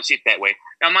way. I don't see it that way."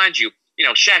 Now, mind you,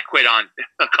 Shaq quit on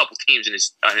a couple teams in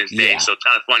his day, so it's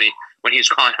kind of funny when he's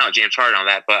calling out James Harden on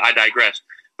that. But I digress.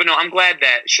 But no, I'm glad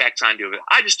that Shaq signed to it.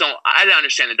 I didn't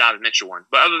understand the Donovan Mitchell one.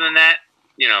 But other than that,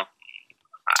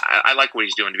 I like what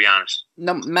he's doing, to be honest.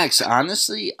 No, Max,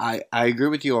 honestly, I agree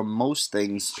with you on most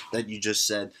things that you just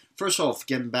said. First off,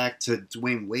 getting back to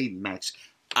Dwayne Wade, Max,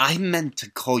 I meant to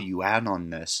call you out on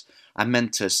this. I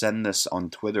meant to send this on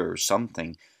Twitter or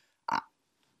something.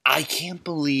 I can't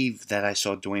believe that I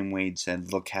saw Dwayne Wade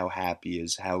said, "Look how happy he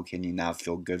is. How can you not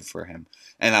feel good for him?"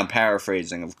 And I'm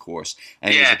paraphrasing, of course.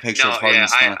 And it was a picture of Harden.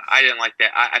 I didn't like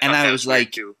that. I was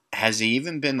like, has it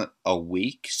even been a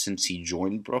week since he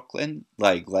joined Brooklyn?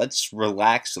 Like, let's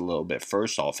relax a little bit,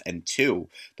 first off. And two,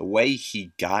 the way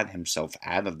he got himself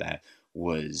out of that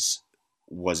was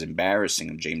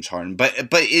embarrassing of James Harden. But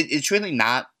it's really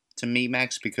not to me,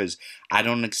 Max, because I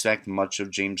don't expect much of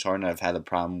James Harden. I've had a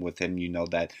problem with him. You know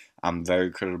that I'm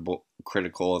very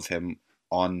critical of him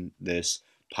on this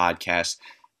podcast.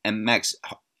 And Max,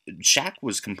 Shaq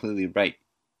was completely right.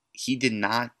 He did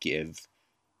not give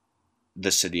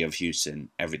the city of Houston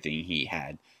everything he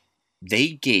had. They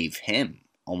gave him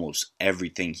almost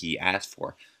everything he asked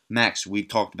for. Max, we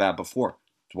talked about before.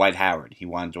 Dwight Howard. He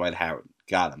wanted Dwight Howard.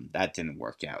 Got him. That didn't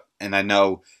work out. And I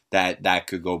know that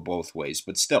could go both ways,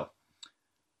 but still.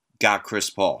 Got Chris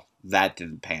Paul. That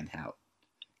didn't pan out.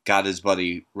 Got his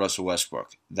buddy Russell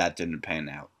Westbrook. That didn't pan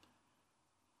out.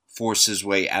 Forced his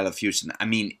way out of Houston. I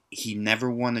mean, he never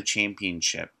won a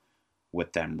championship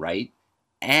with them, right?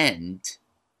 And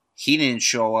he didn't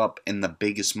show up in the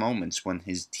biggest moments when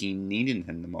his team needed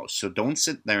him the most. So don't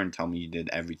sit there and tell me you did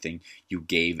everything. You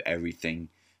gave everything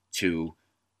to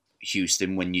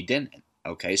Houston when you didn't.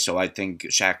 Okay, so I think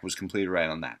Shaq was completely right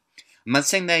on that. I'm not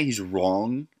saying that he's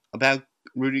wrong about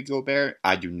Rudy Gobert.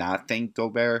 I do not think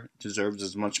Gobert deserves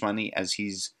as much money as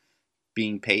he's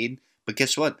being paid. But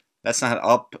guess what? That's not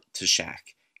up to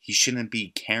Shaq. He shouldn't be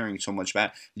caring so much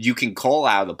about it. You can call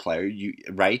out a player,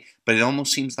 right? But it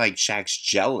almost seems like Shaq's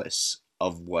jealous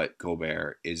of what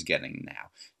Gobert is getting now.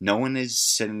 No one is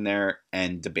sitting there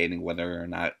and debating whether or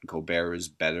not Gobert is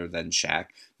better than Shaq.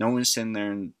 No one's sitting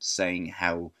there and saying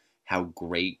how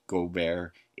great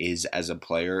Gobert is as a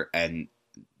player and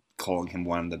calling him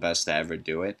one of the best to ever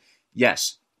do it.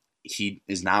 Yes, he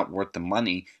is not worth the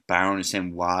money, but I don't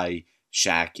understand why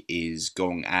Shaq is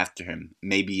going after him.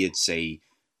 Maybe it's a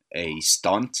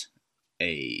stunt,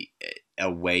 a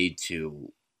way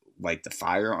to light the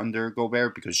fire under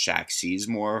Gobert because Shaq sees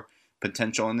more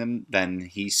potential in him than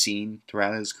he's seen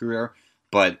throughout his career.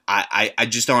 But I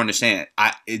just don't understand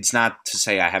it. It's not to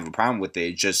say I have a problem with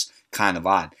it. It's just kind of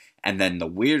odd. And then the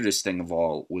weirdest thing of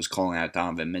all was calling out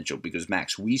Donovan Mitchell because,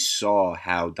 Max, we saw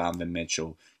how Donovan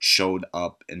Mitchell showed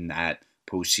up in that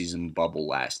postseason bubble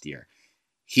last year.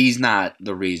 He's not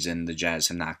the reason the Jazz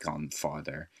have not gone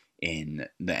farther in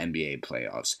the NBA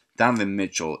playoffs. Donovan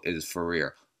Mitchell is for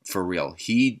real.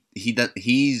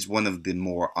 He's one of the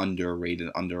more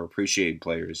underrated, underappreciated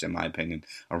players, in my opinion,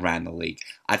 around the league.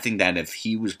 I think that if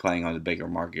he was playing on a bigger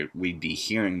market, we'd be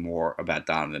hearing more about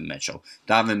Donovan Mitchell.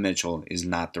 Donovan Mitchell is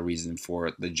not the reason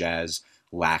for the Jazz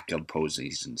lack of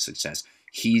postseason success.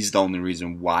 He's the only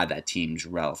reason why that team's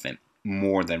relevant,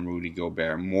 more than Rudy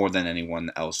Gobert, more than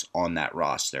anyone else on that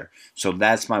roster. So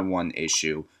that's my one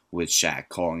issue with Shaq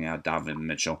calling out Donovan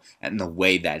Mitchell and the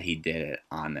way that he did it,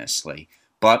 honestly.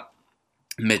 But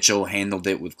Mitchell handled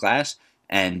it with class,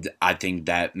 and I think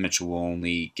that Mitchell will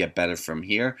only get better from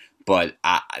here. But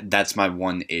that's my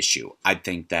one issue. I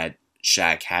think that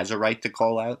Shaq has a right to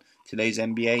call out today's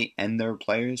NBA and their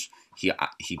players.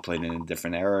 He played in a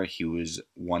different era. He was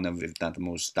one of, if not the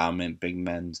most dominant big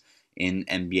men in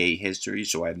NBA history,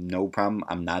 so I have no problem.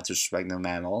 I'm not disrespecting him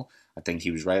at all. I think he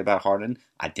was right about Harden.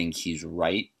 I think he's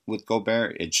right with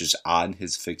Gobert. It's just odd,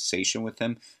 his fixation with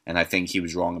him, and I think he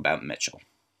was wrong about Mitchell.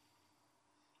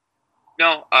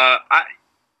 No,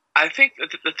 I think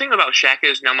the thing about Shaq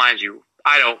is, now mind you,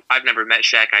 I've never met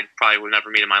Shaq. I probably would never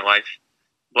meet in my life,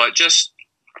 but just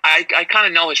I kind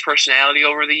of know his personality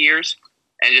over the years,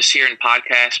 and just hearing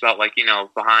podcasts about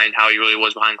behind how he really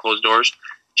was behind closed doors.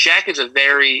 Shaq is a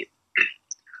very,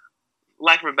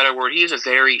 lack of a better word, he is a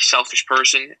very selfish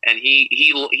person, and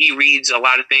he reads a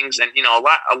lot of things, and a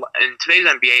lot in today's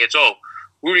NBA, it's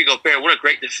Rudy Gobert, what a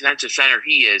great defensive center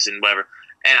he is, and whatever.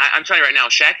 And I'm telling you right now,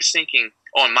 Shaq is thinking,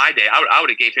 in my day, I would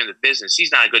have gave him the business.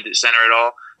 He's not a good center at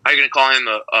all. How are you going to call him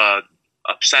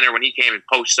a center when he came and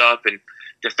post up, and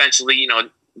defensively,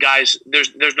 guys,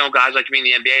 there's no guys like me in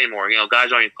the NBA anymore. Guys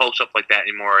don't even post up like that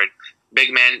anymore, and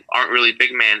big men aren't really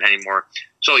big men anymore.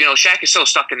 So, Shaq is still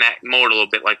stuck in that mode a little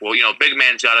bit. Like, well, big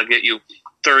man's got to get you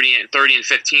 30 and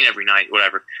 15 every night,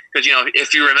 whatever. Because,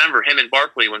 if you remember him and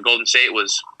Barkley when Golden State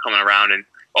was coming around, and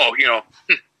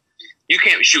you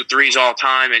can't shoot threes all the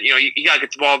time, and you got to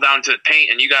get the ball down to the paint,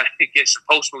 and you got to get some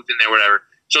post moves in there, whatever.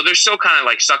 So they're still kind of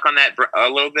like stuck on that a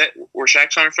little bit where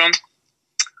Shaq's coming from.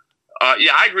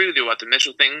 Yeah, I agree with you about the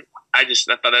Mitchell thing. I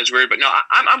thought that was weird, but no,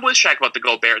 I'm with Shaq about the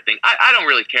Gobert thing. I don't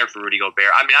really care for Rudy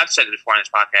Gobert. I mean, I've said it before on this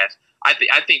podcast.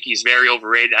 I think he's very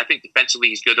overrated. I think defensively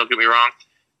he's good. Don't get me wrong,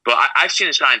 but I've seen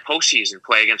this guy in postseason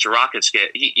play against the Rockets.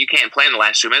 You can't play in the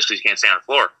last 2 minutes because he can't stay on the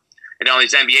floor. And all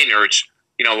these NBA nerds,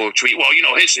 will tweet, well,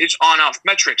 his on-off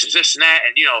metrics is this and that,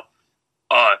 and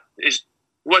is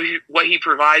what he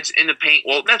provides in the paint.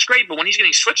 Well, that's great, but when he's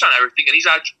getting switched on everything and he's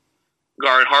out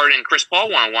guard Harden and Chris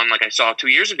Paul one-on-one like I saw 2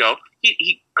 years ago,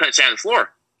 he couldn't stay on the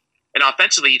floor. And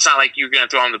offensively, it's not like you're going to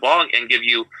throw him the ball and give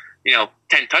you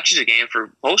 10 touches a game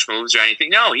for post moves or anything.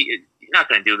 No, he's not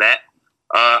going to do that.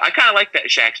 I kind of like that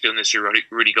Shaq's doing this here,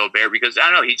 Rudy Gobert, because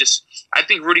I don't know. I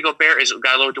think Rudy Gobert has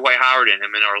got a little Dwight Howard in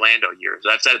him in Orlando years.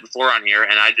 I've said it before on here,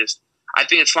 and I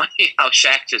think it's funny how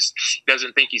Shaq just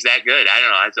doesn't think he's that good. I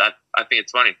don't know. I think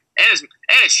it's funny, and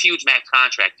his huge max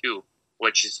contract too,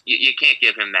 which is you can't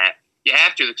give him that. You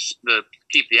have to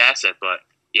keep the asset, but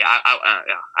yeah,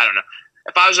 I don't know.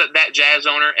 If I was that Jazz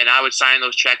owner and I would sign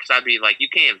those checks, I'd be like, you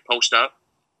can't even post up.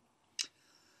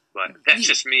 But that's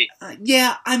just me.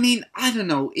 Yeah, I mean, I don't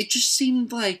know. It just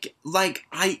seemed like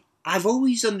I've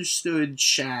always understood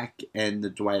Shaq and the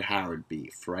Dwight Howard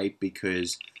beef, right?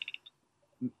 Because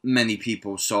many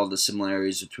people saw the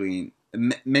similarities between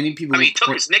many people. I mean, he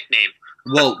took his nickname.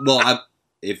 Well,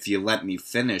 if you let me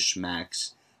finish,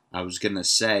 Max, I was gonna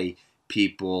say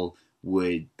people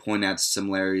would point out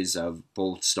similarities of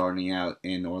both starting out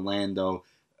in Orlando.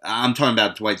 I'm talking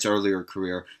about Dwight's earlier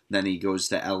career. Then he goes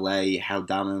to L.A., how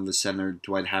dominant of a center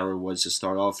Dwight Howard was to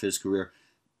start off his career.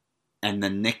 And the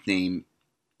nickname,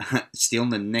 stealing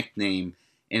the nickname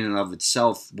in and of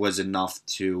itself was enough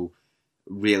to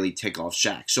really tick off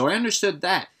Shaq. So I understood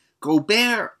that.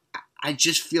 Gobert, I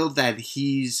just feel that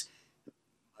he's,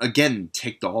 again,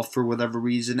 ticked off for whatever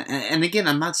reason. And again,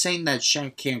 I'm not saying that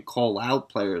Shaq can't call out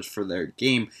players for their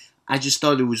game. I just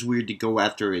thought it was weird to go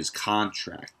after his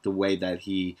contract, the way that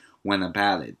he went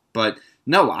about it. But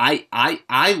no, I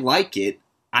like it.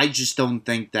 I just don't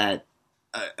think that,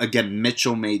 again,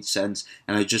 Mitchell made sense.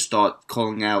 And I just thought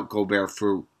calling out Gobert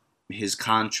for his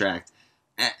contract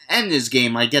and his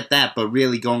game, I get that. But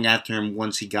really going after him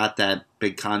once he got that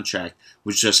big contract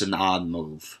was just an odd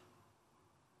move.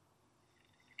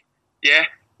 Yeah.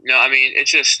 No, I mean,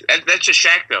 it's just, that's just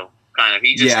Shaq, though, kind of.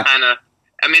 He just kind of,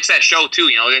 I mean, it's that show, too,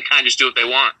 they kind of just do what they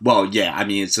want. Well, yeah, I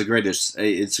mean, it's the greatest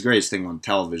thing on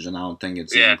television. I don't think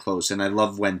it's even close. And I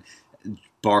love when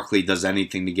Barkley does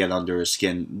anything to get under his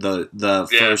skin. The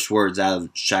first words out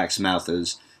of Shaq's mouth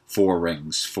is 4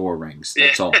 rings, 4 rings.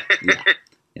 That's all.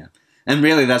 Yeah. And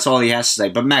really, that's all he has to say.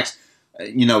 But, Max,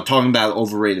 talking about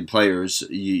overrated players,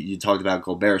 you talked about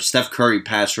Gobert. Steph Curry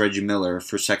passed Reggie Miller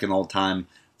for second all-time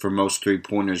for most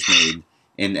three-pointers made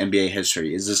in NBA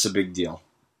history. Is this a big deal?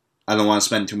 I don't want to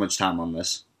spend too much time on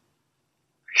this.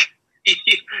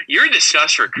 You're a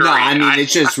disgust for Curry. No, I mean,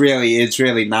 it's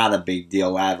really not a big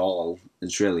deal at all.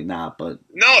 It's really not, but...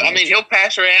 No, I mean, he'll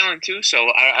pass Ray Allen, too, so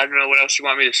I don't know what else you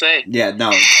want me to say. Yeah,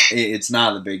 no, it's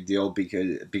not a big deal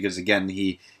because again,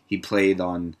 he played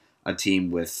on a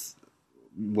team with,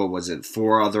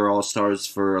 4 other All-Stars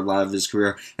for a lot of his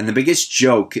career. And the biggest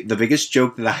joke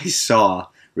that I saw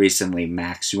recently,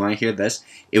 Max, you want to hear this?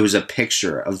 It was a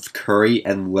picture of Curry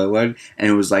and Lillard, and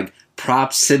it was like,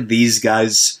 props to these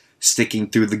guys sticking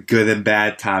through the good and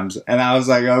bad times. And I was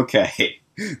like, okay,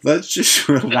 let's just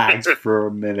relax for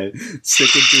a minute.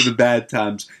 Sticking through the bad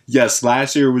times. Yes,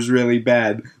 last year was really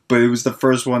bad, but it was the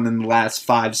first one in the last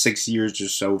 5-6 years or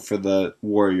so for the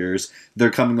Warriors. They're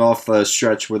coming off a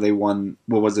stretch where they won,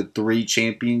 3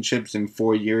 championships in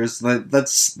 4 years?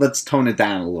 Let's tone it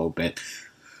down a little bit.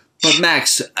 But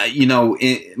Max,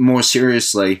 more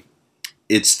seriously,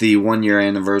 it's the 1-year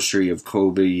anniversary of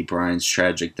Kobe Bryant's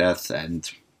tragic death,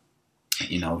 and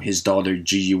his daughter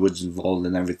Gigi was involved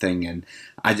in everything, and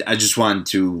I just wanted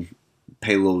to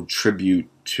pay a little tribute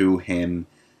to him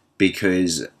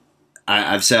because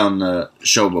I've said on the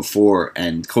show before,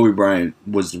 and Kobe Bryant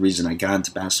was the reason I got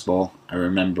into basketball. I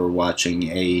remember watching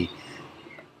it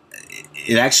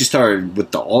actually started with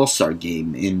the All-Star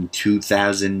game in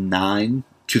 2010,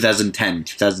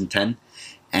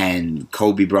 and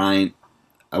Kobe Bryant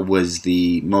was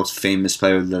the most famous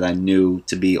player that I knew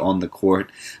to be on the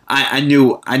court. I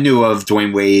knew of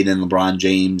Dwayne Wade and LeBron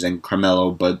James and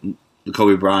Carmelo, but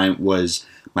Kobe Bryant was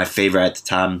my favorite at the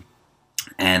time.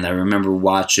 And I remember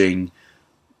watching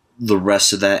the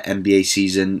rest of that NBA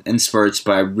season in spurts,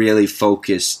 but I really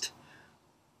focused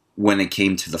when it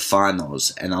came to the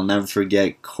finals. And I'll never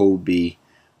forget Kobe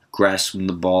grasping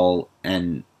the ball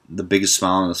and the biggest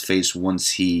smile on his face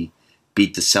once he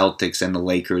beat the Celtics and the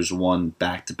Lakers won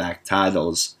back-to-back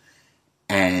titles.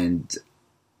 And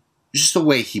just the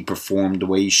way he performed, the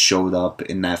way he showed up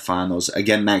in that finals.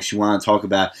 Again, Max, you want to talk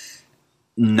about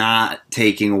not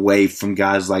taking away from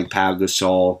guys like Pau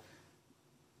Gasol,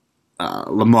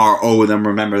 Lamar Odom,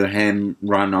 remember him,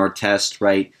 Ron Artest,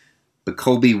 right? But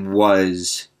Kobe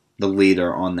was the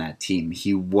leader on that team.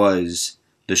 He was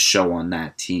the show on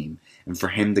that team. And for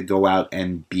him to go out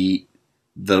and beat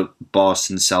the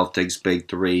Boston Celtics Big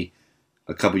Three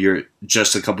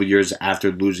just a couple years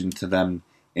after losing to them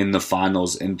in the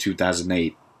finals in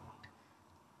 2008.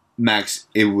 Max,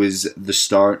 it was the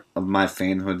start of my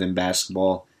fanhood in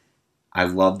basketball. I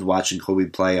loved watching Kobe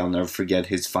play. I'll never forget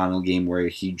his final game where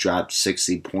he dropped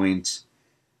 60 points.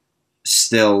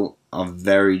 Still a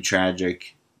very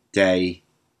tragic day.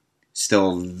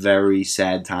 Still a very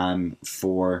sad time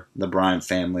for the Bryant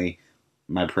family.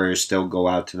 My prayers still go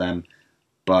out to them.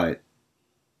 But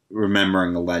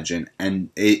remembering a legend. And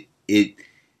it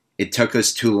took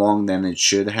us too long than it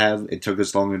should have. It took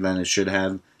us longer than it should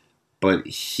have. But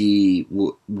he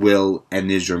will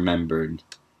and is remembered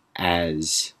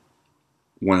as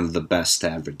one of the best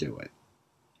to ever do it.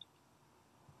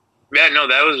 Yeah, no,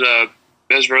 that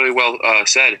was really well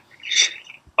said.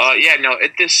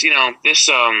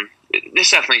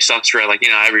 This definitely sucks for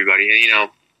everybody, and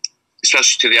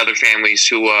especially to the other families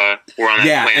who were on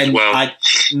that plane as well.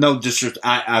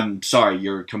 I'm sorry.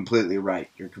 You're completely right.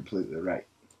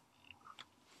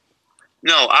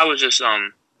 No, I was just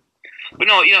but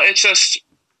no, it's just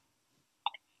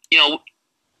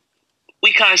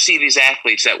we kind of see these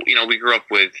athletes that we grew up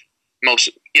with most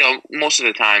of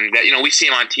the time that we see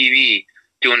them on TV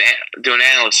doing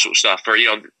analyst stuff or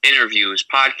interviews,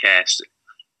 podcasts.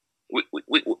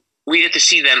 We get to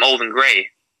see them old and gray,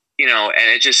 and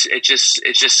it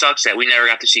just sucks that we never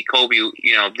got to see Kobe,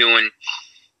 doing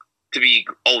to be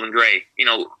old and gray.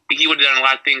 He would have done a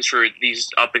lot of things for these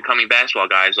up and coming basketball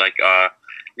guys like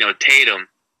Tatum,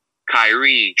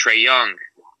 Kyrie, Trae Young.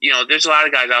 There's a lot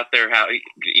of guys out there. How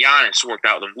Giannis worked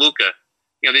out with him, Luka.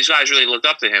 These guys really looked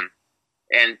up to him,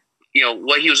 and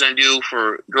what he was going to do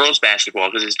for girls basketball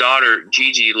because his daughter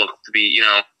Gigi looked to be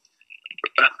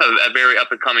a very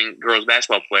up and coming girls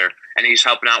basketball player, and he's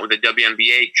helping out with the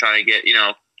WNBA, trying to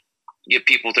get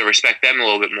people to respect them a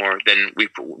little bit more than we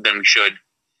should.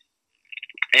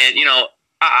 And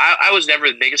I was never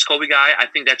the biggest Kobe guy. I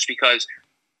think that's because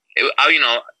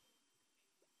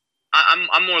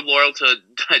I'm more loyal to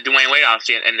Dwayne Wade,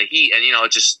 obviously, and the Heat, and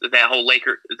it's just that whole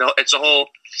it's a whole.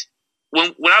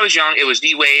 When I was young, it was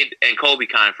D Wade and Kobe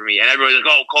kind of for me, and everybody was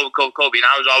like, "Oh, Kobe," and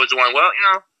I was always the one. Well,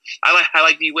 I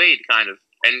like D Wade kind of,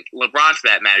 and LeBron for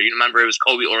that matter. You remember it was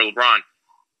Kobe or LeBron,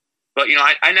 but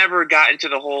I never got into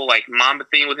the whole Mamba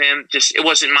thing with him. Just it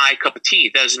wasn't my cup of tea.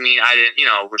 It doesn't mean I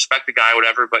didn't respect the guy or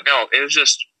whatever. But no, it was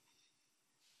just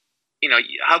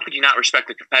how could you not respect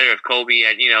the competitive Kobe?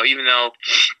 And even though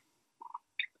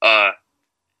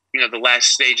the last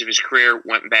stage of his career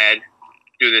went bad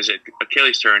due to his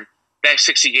Achilles turn. That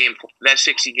 60 game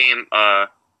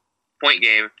point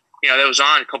game, that was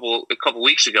on a couple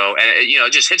weeks ago, and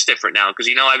it just hits different now because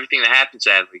everything that happens,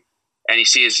 sadly, and he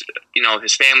sees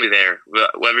his family there,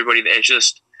 everybody. It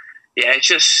just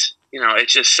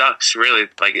sucks really.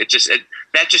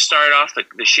 That just started off the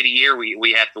shitty year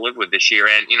we have to live with this year,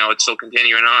 and it's still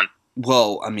continuing on.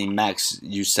 Well, I mean, Max,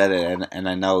 you said it, and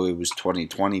I know it was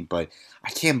 2020, but I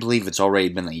can't believe it's already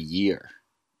been a year.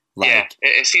 Yeah,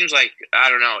 it seems like, I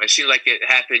don't know, it seems like it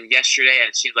happened yesterday, and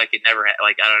it seems like it never,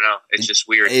 I don't know, it's just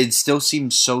weird. It still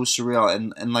seems so surreal,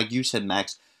 and like you said,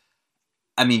 Max,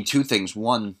 I mean, two things.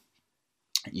 One,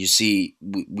 we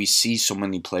see so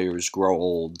many players grow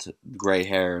old, gray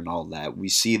hair and all that. We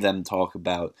see them talk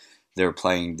about their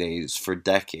playing days for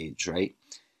decades, right?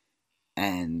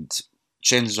 And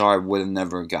chances are I would have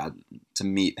never gotten to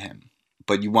meet him.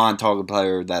 But you want to talk a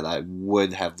player that I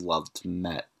would have loved to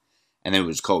met, and it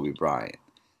was Kobe Bryant.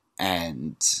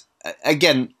 And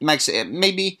again, Max,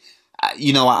 maybe,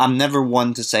 I'm never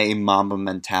one to say Mamba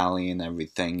mentality and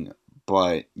everything,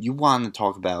 but you want to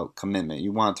talk about commitment.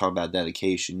 You want to talk about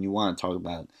dedication. You want to talk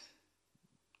about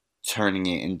turning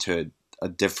it into a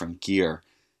different gear.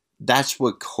 That's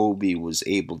what Kobe was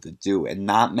able to do, and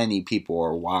not many people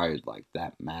are wired like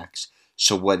that, Max.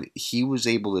 So what he was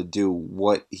able to do,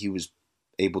 what he was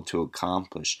able to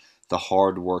accomplish, the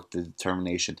hard work, the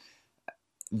determination,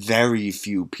 very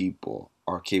few people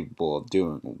are capable of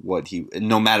doing what he,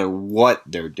 no matter what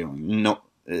they're doing.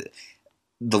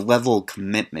 The level of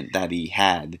commitment that he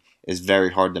had is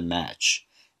very hard to match.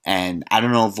 And I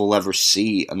don't know if we'll ever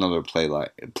see another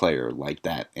player like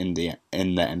that in the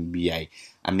NBA.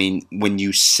 I mean, when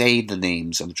you say the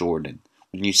names of Jordan,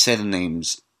 when you say the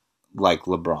names like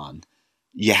LeBron,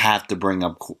 you have to bring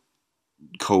up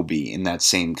Kobe in that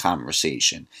same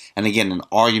conversation. And again, an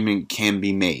argument can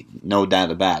be made, no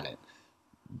doubt about it.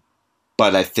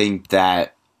 But I think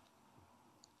that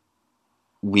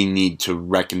we need to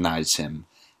recognize him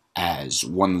as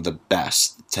one of the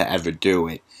best to ever do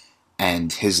it.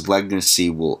 And his legacy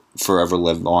will forever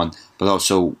live on. But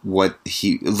also what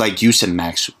he, like you said,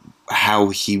 Max, how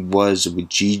he was with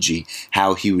Gigi,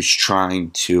 how he was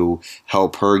trying to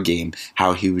help her game,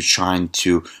 how he was trying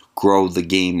to grow the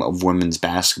game of women's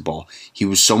basketball. He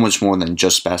was so much more than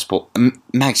just basketball.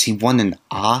 Max, he won an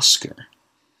Oscar.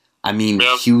 I mean,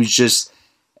 He was just,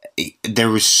 there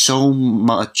was so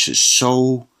many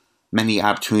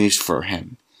opportunities for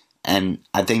him. And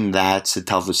I think that's the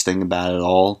toughest thing about it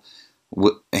all,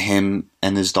 with him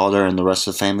and his daughter and the rest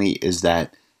of the family, is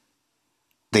that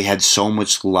they had so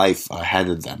much life ahead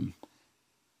of them,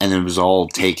 and it was all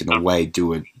taken away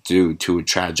due to a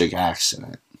tragic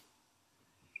accident.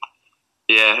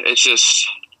 Yeah, it just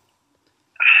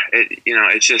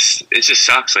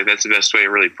sucks. Like, that's the best way to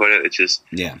really put it. It's just,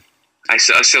 yeah, I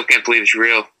still can't believe it's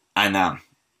real. I know,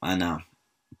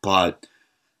 but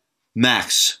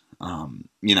Max,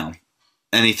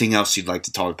 anything else you'd like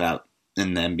to talk about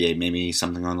in the NBA? Maybe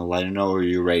something on the lighter note, or are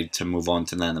you ready to move on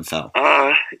to the NFL?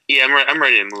 Yeah, I'm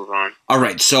ready to move on. All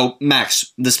right, so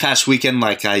Max, this past weekend,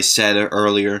 like I said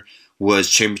earlier, was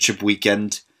championship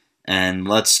weekend, and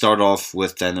let's start off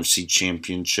with the NFC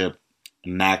Championship.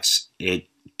 Max, it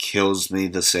kills me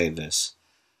to say this,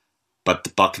 but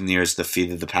the Buccaneers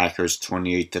defeated the Packers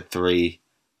 28-3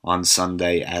 on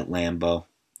Sunday at Lambeau.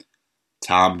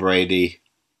 Tom Brady,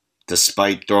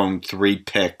 despite throwing 3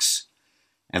 picks,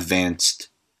 advanced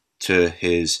to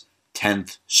his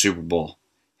 10th Super Bowl,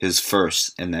 his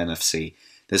first in the NFC.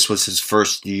 This was his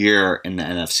first year in the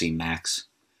NFC, Max.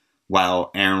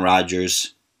 While Aaron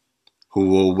Rodgers, who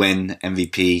will win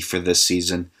MVP for this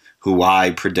season, who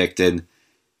I predicted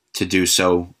to do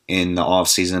so in the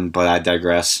offseason, but I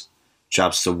digress,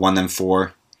 drops to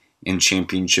 1-4 in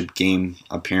championship game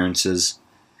appearances.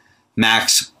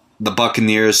 Max, the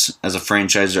Buccaneers as a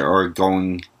franchise are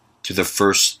going to the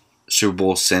first Super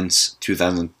Bowl since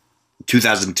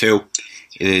 2002.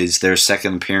 It is their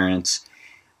second appearance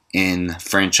in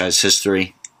franchise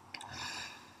history.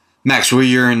 Max, what are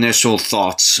your initial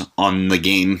thoughts on the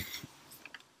game?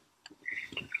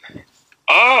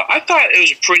 I thought it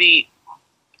was a pretty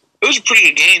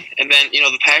good game, and then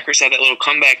the Packers had that little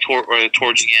comeback towards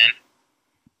the end.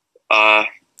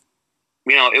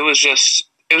 It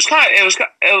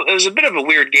was a bit of a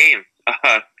weird game.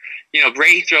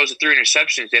 Brady throws the 3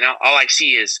 interceptions, and all I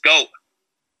see is go.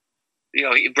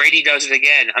 Brady does it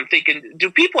again. I'm thinking,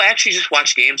 do people actually just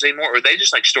watch games anymore, or are they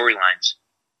just like storylines?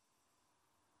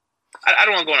 I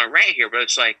don't want to go on a rant here, but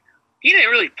it's like, he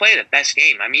didn't really play the best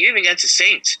game. I mean, even against the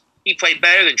Saints, he played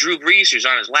better than Drew Brees, who's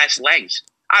on his last legs.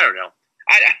 I don't know.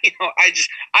 I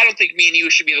don't think me and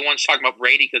you should be the ones talking about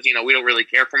Brady, because we don't really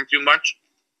care for him too much.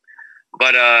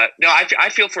 But no, I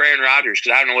feel for Aaron Rodgers,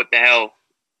 because I don't know what the hell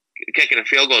kicking a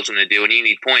field goal is going to do, and you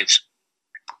need points.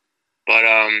 But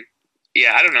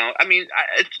yeah, I don't know. I mean,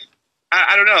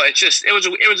 I don't know. It's just it was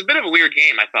a bit of a weird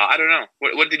game, I thought. I don't know.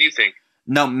 What did you think?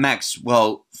 No, Max.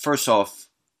 Well, first off,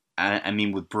 I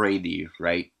mean, with Brady,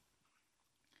 right?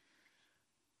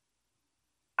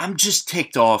 I'm just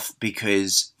ticked off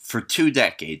because for 2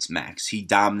 decades, Max, he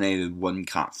dominated one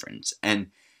conference,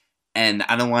 and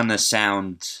I don't want to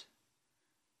sound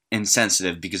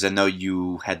insensitive because I know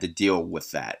you had to deal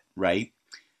with that, right?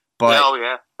 But oh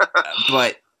yeah,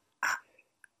 but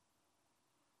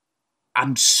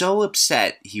I'm so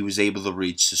upset he was able to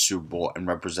reach the Super Bowl and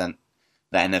represent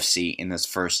the NFC in his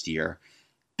first year,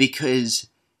 because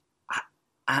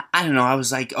I don't know. I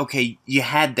was like, okay, you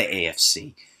had the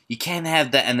AFC. You can't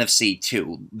have the NFC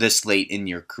too this late in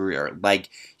your career. Like,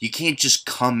 you can't just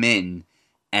come in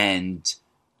and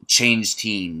change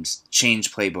teams,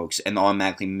 change playbooks, and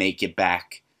automatically make it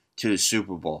back to the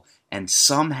Super Bowl. And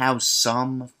somehow,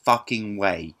 some fucking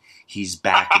way, he's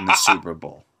back in the Super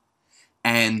Bowl.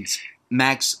 And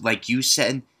Max, like you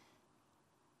said,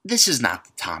 this is not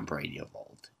the Tom Brady of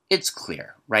old. It's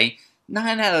clear, right?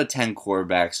 9 out of 10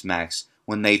 quarterbacks, Max,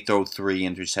 when they throw 3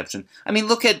 interceptions. I mean,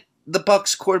 look at the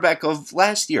Bucks quarterback of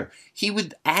last year. He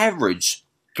would average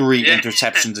 3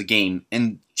 interceptions a game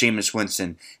in Jameis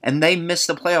Winston, and they missed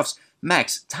the playoffs.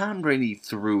 Max, Tom Brady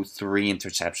threw 3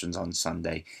 interceptions on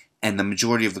Sunday, and the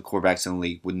majority of the quarterbacks in the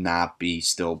league would not be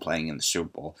still playing in the Super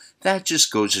Bowl. That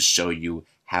just goes to show you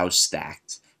how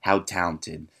stacked, how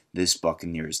talented this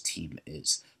Buccaneers team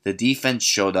is. The defense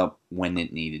showed up when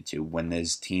it needed to, when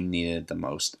this team needed it the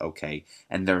most, okay?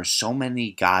 And there are so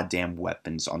many goddamn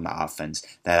weapons on the offense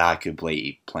that I could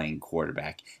play playing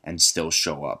quarterback and still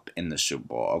show up in the Super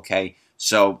Bowl, okay?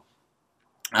 So,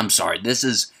 I'm sorry.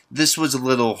 This was a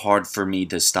little hard for me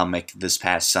to stomach this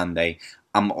past Sunday.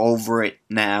 I'm over it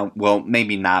now. Well,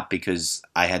 maybe not because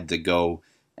I had to go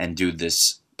and do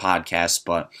this podcast,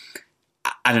 but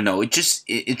I don't know.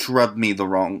 It's rubbed me the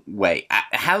wrong way.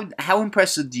 How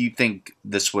impressive do you think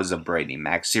this was of Brady,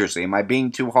 Max? Seriously, am I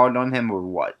being too hard on him or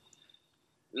what?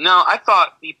 No, I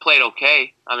thought he played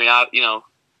okay. I mean,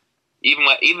 even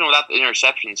without the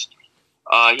interceptions,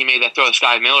 he made that throw to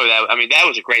Sky Miller. That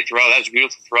was a great throw. That was a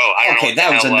beautiful throw.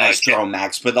 That was a nice throw,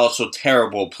 Max, but also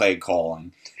terrible play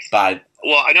calling by.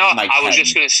 Well, I know. Mike I was Pettin.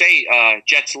 just going to say,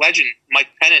 Jets legend Mike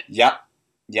Pennant. Yep.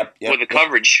 With the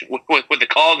coverage, with the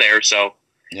call there. So,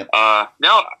 yep. I don't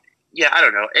know. I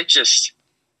don't know. It's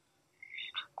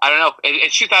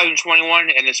 2021,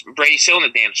 and this Brady's still in the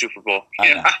damn Super Bowl.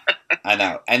 I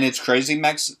know. And it's crazy,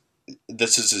 Max.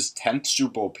 This is his 10th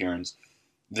Super Bowl appearance.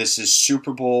 This is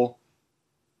Super Bowl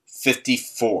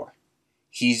 54.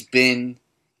 He's been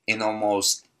in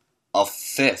almost a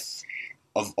fifth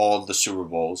of all the Super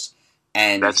Bowls,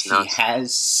 and That's he nuts.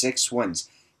 has 6 wins.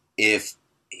 If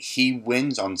he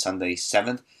wins on Sunday,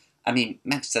 7th, I mean,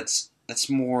 Max, that's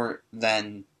more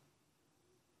than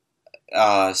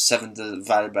 7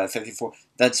 divided by 54.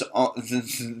 That's more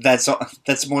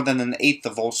than an eighth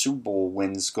of all Super Bowl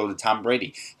wins go to Tom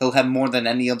Brady. He'll have more than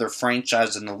any other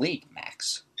franchise in the league,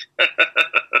 Max.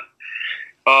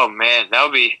 Oh man, that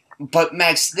would be. But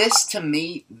Max,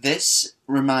 this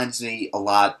reminds me a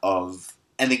lot of,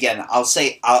 and again,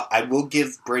 I will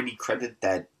give Brady credit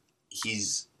that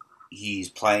he's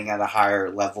playing at a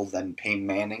higher level than Peyton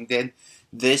Manning did.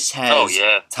 This has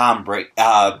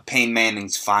Peyton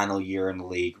Manning's final year in the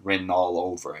league written all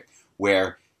over it,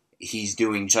 where he's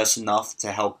doing just enough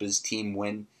to help his team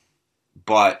win,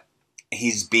 but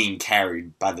he's being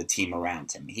carried by the team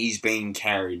around him. He's being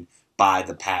carried by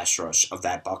the pass rush of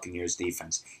that Buccaneers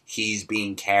defense. He's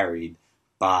being carried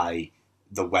by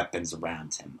the weapons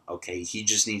around him, okay? He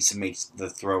just needs to make the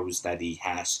throws that he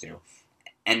has to.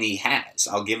 And he has.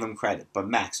 I'll give him credit. But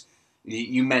Max,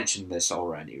 you mentioned this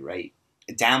already, right?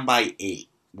 Down by 8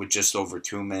 with just over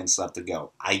 2 minutes left to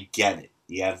go. I get it.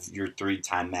 You have your 3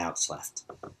 timeouts left.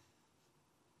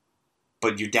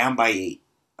 But you're down by 8,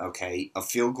 okay? A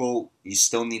field goal, you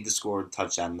still need to score a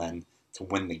touchdown then to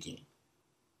win the game.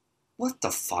 What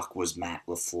the fuck was Matt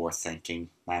LaFleur thinking,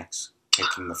 Max,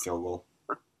 kicking the field goal?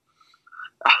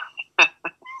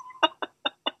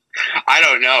 I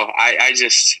don't know. I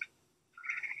just...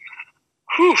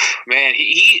 Whew, man,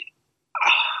 it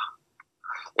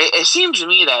seems to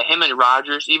me that him and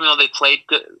Rodgers, even though they played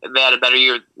good, they had a better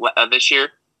year this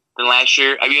year than last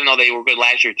year. Even though they were good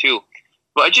last year too,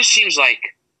 but it just seems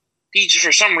like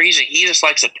for some reason he just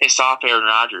likes to piss off Aaron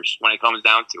Rodgers when it comes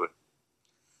down to it.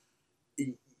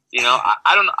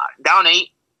 I don't know. Down 8,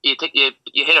 you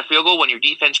hit a field goal when your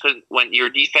defense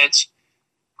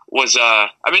was. No,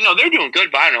 they're doing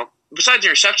good, but I don't know. Besides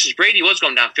interceptions, Brady was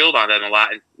going downfield on them a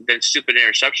lot, and then stupid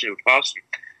interception would cost him.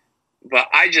 But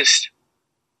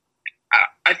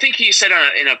I think he said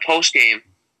in a post game,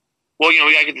 well,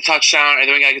 we got to get the touchdown, and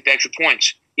then we got to get the extra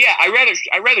points. Yeah, I'd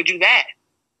rather do that.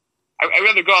 I'd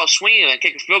rather go out swinging and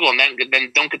kick a field goal, and then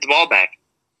don't get the ball back.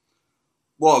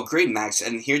 Well, agreed, Max.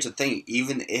 And here's the thing: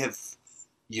 even if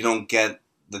you don't get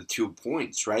the 2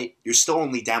 points, right, you're still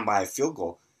only down by a field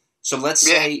goal. So let's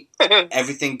say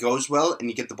everything goes well and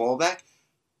you get the ball back.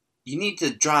 You need to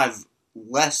drive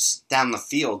less down the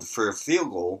field for a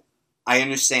field goal. I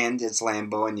understand it's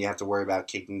Lambeau and you have to worry about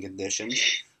kicking conditions,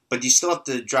 but you still have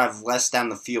to drive less down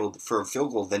the field for a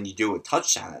field goal than you do a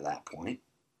touchdown at that point.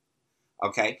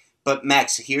 Okay? But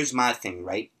Max, here's my thing,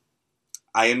 right?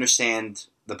 I understand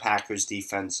the Packers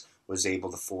defense was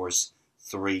able to force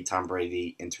 3 Tom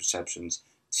Brady interceptions,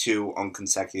 2 on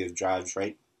consecutive drives,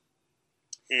 right?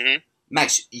 Mm-hmm.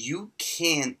 Max, you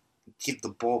can't give the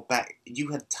ball back.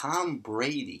 You have Tom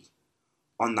Brady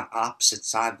on the opposite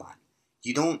sideline.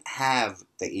 You don't have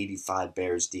the 85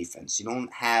 Bears defense. You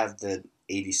don't have the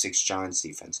 86 Giants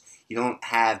defense. You don't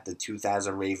have the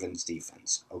 2000 Ravens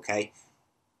defense, okay?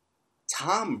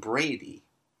 Tom Brady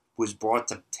was brought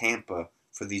to Tampa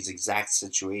for these exact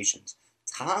situations.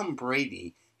 Tom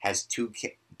Brady has two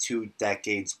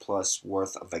decades plus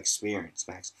worth of experience,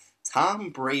 Max. Tom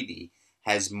Brady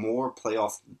has more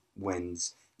playoff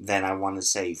wins than I want to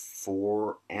say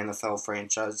 4 NFL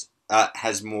franchises.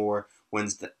 Has more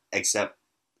wins except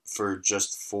for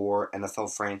just 4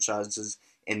 NFL franchises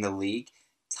in the league.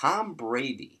 Tom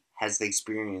Brady has the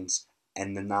experience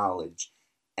and the knowledge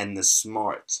and the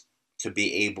smarts to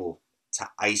be able to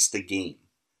ice the game,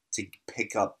 to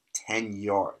pick up 10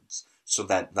 yards so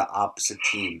that the opposite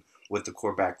team with the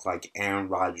quarterback like Aaron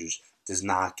Rodgers does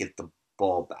not get the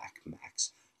ball back,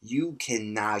 Max. You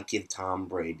cannot give Tom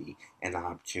Brady an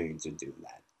opportunity to do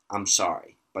that. I'm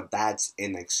sorry, but that's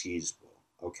inexcusable,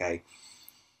 okay?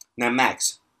 Now,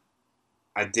 Max,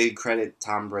 I did credit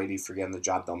Tom Brady for getting the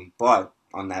job done, but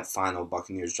on that final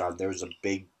Buccaneers drive, there was a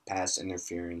big pass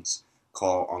interference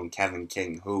call on Kevin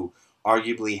King, who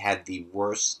arguably had the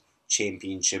worst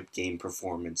championship game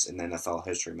performance in NFL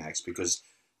history, Max, because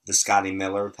the Scotty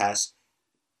Miller pass,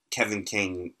 Kevin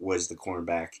King was the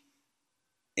cornerback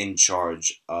in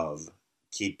charge of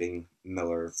keeping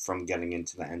Miller from getting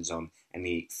into the end zone, and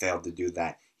he failed to do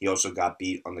that. He also got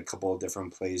beat on a couple of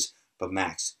different plays, but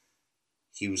Max,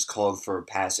 he was called for a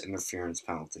pass interference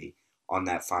penalty on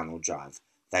that final drive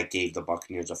that gave the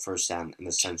Buccaneers a first down and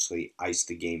essentially iced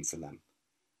the game for them.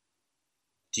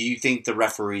 Do you think the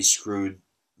referee screwed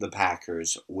the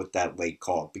Packers with that late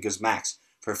call? Because, Max,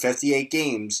 for 58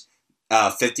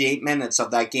 minutes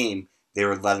of that game, they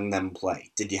were letting them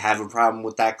play. Did you have a problem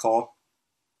with that call?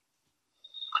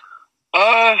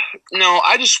 No.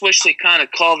 I just wish they kind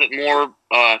of called it more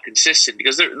consistent,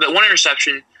 because the one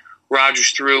interception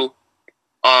Rodgers threw,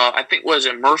 I think was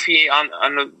it Murphy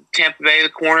on the Tampa Bay, the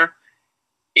corner.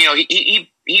 You know, he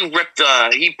ripped,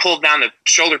 he pulled down the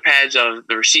shoulder pads of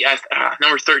the receiver,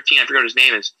 number 13. I forgot what his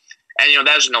name is, and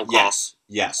that was a no call.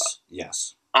 Yes. Yeah,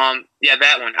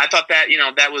 that one. I thought that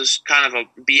that was kind of a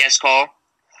BS call.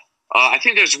 I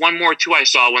think there's one more too I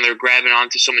saw when they were grabbing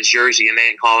onto someone's jersey and they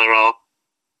didn't call it at all.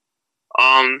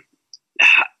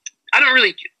 I don't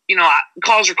really,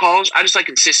 calls are calls. I just like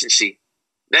consistency.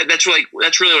 That's really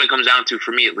what it comes down to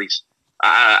for me, at least.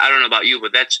 I don't know about you,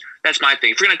 but that's my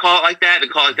thing. If you're gonna call it like that, then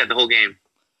call it like that the whole game.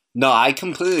 No, I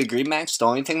completely agree, Max. The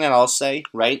only thing that I'll say,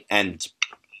 right, and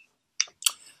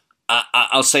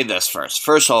I'll say this first.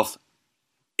 First off,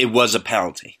 it was a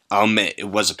penalty. I'll admit it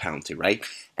was a penalty, right?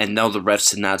 And no, the refs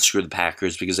did not screw the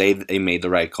Packers because A, they made the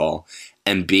right call,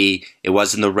 and B, it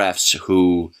wasn't the refs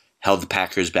who held the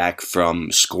Packers back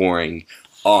from scoring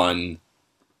on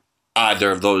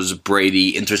either of those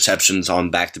Brady interceptions on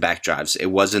back-to-back drives. It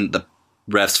wasn't the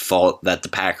refs' fault that the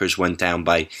Packers went down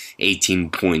by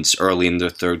 18 points early in the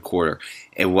third quarter.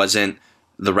 It wasn't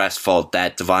the refs' fault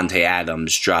that Devontae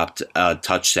Adams dropped a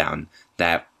touchdown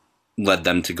that led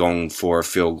them to going for a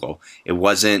field goal. It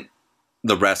wasn't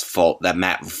the refs' fault that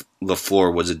Matt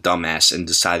LaFleur was a dumbass and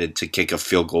decided to kick a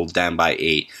field goal down by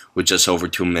 8 with just over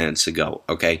 2 minutes to go,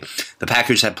 okay? The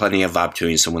Packers had plenty of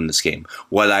opportunities to win this game.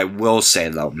 What I will say,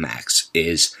 though, Max,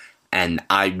 is, and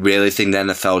I really think the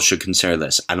NFL should consider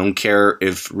this, I don't care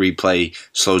if replay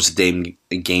slows the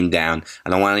game down.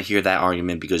 I don't want to hear that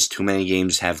argument because too many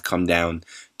games have come down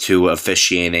to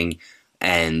officiating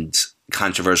and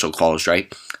controversial calls,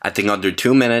 right? I think under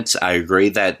 2 minutes, I agree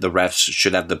that the refs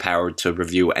should have the power to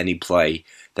review any play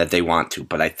that they want to,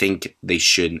 but I think they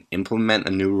should implement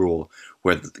a new rule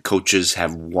where the coaches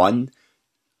have one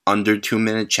under 2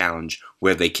 minute challenge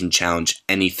where they can challenge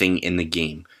anything in the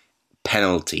game.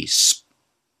 Penalties,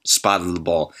 spot of the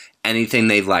ball, anything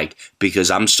they like,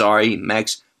 because I'm sorry,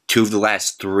 Max, 2 of the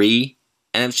last 3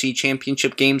 NFC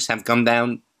Championship games have come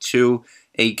down to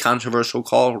a controversial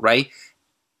call, right?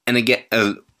 And again,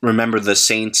 remember the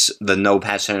Saints, the no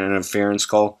pass interference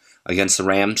call against the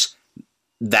Rams?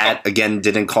 That, again,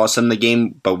 didn't cost them the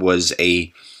game, but was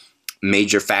a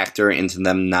major factor into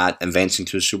them not advancing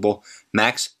to the Super Bowl.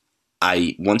 Max,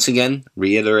 I once again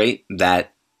reiterate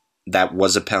that that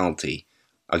was a penalty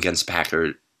against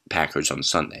Packers on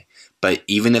Sunday. But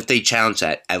even if they challenged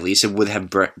that, at least it would have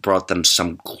brought them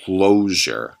some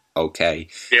closure, okay,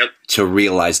 to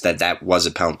realize that that was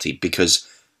a penalty, because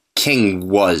King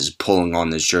was pulling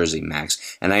on his jersey,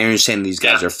 Max. And I understand these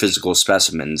guys are physical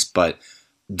specimens, but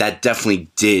that definitely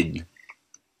did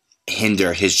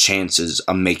hinder his chances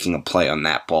of making a play on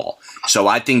that ball. So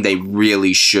I think they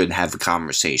really should have a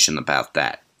conversation about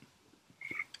that.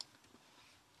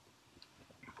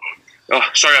 Oh,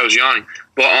 sorry, I was yawning.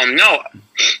 But no,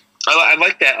 I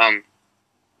like that.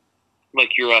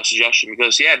 Like your suggestion,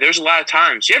 because there's a lot of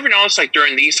times. You ever notice, like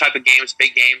during these type of games,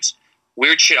 big games,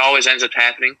 weird shit always ends up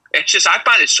happening. It's just, I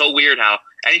find it so weird how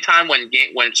anytime when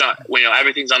it's on,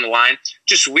 everything's on the line,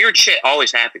 just weird shit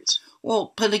always happens.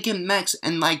 Well, but again, Max,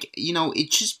 and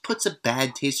it just puts a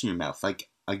bad taste in your mouth.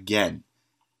 Again,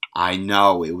 I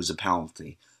know it was a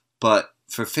penalty, but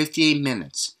for 58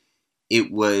 minutes,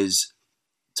 it was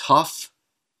tough.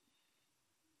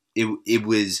 It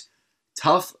was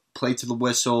tough, play to the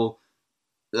whistle,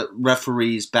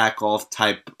 referees back off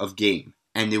type of game.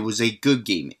 And it was a good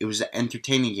game. It was an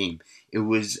entertaining game. It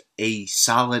was a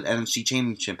solid NFC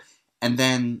Championship. And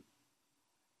then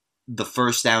the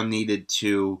first down needed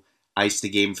to ice the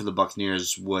game for the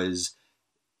Buccaneers was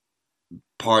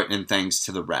part and thanks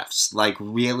to the refs.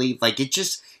 Really?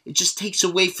 It just takes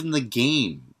away from the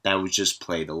game that was just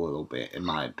played a little bit, in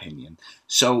my opinion.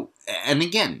 So, and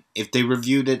again, if they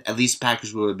reviewed it, at least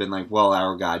Packers would have been like, well,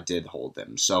 our guy did hold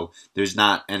him. So there's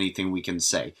not anything we can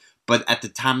say. But at the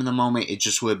time of the moment, it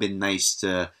just would have been nice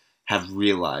to have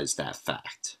realized that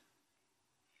fact.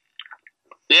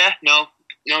 Yeah, no,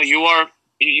 you are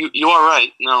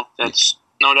right. No, that's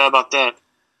no doubt about that.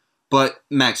 But,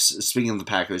 Max, speaking of the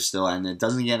Packers still, and it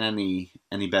doesn't get any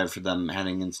better for them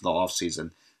heading into the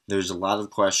offseason, there's a lot of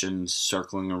questions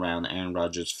circling around Aaron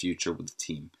Rodgers' future with the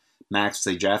team. Max,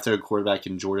 they drafted a quarterback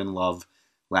in Jordan Love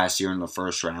last year in the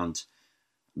first round.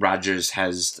 Rodgers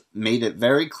has made it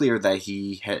very clear that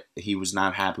he was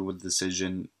not happy with the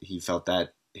decision. He felt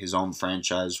that his own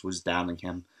franchise was downing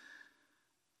him.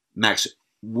 Max,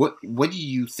 what do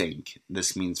you think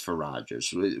this means for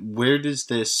Rodgers? What does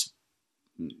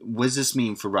this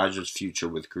mean for Rodgers' future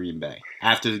with Green Bay?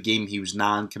 After the game, he was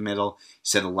non-committal. He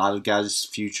said a lot of guys'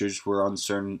 futures were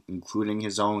uncertain, including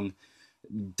his own.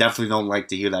 Definitely don't like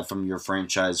to hear that from your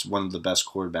franchise, one of the best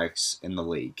quarterbacks in the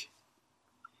league.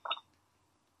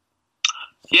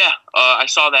 Yeah, I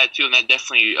saw that too, and that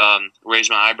definitely raised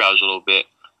my eyebrows a little bit.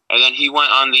 And then he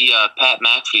went on the Pat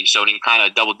McAfee show, and he kind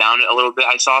of doubled down it a little bit.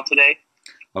 I saw today.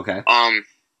 Okay.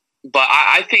 But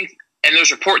I think, and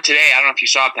there's a report today. I don't know if you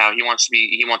saw it, pal. He wants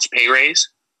a pay raise.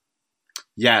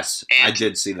 Yes, and, I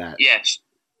did see that. Yes.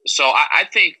 So I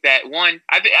think that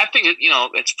I think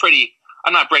it's pretty.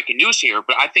 I'm not breaking news here,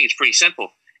 but I think it's pretty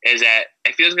simple. Is that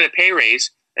if he doesn't get a pay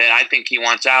raise, then I think he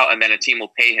wants out, and then a team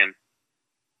will pay him.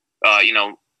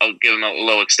 I'll give him a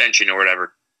little extension or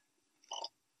whatever.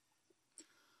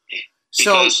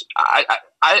 Because I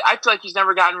feel like he's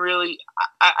never gotten really.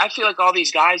 I feel like all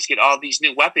these guys get all these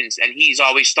new weapons, and he's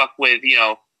always stuck with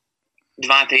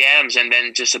Devontae Adams and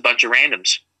then just a bunch of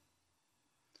randoms.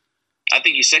 I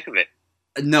think he's sick of it.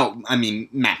 No, I mean,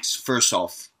 Max, first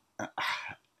off,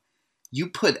 you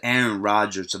put Aaron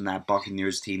Rodgers on that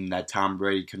Buccaneers team that Tom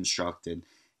Brady constructed,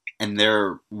 and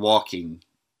they're walking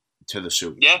to the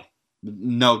Super Bowl. Yeah.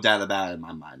 No doubt about it in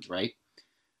my mind, right?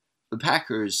 The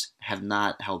Packers have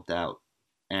not helped out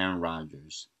Aaron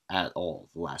Rodgers at all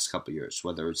the last couple of years,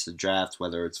 whether it's the draft,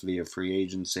 whether it's via free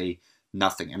agency,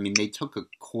 nothing. I mean, they took a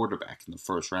quarterback in the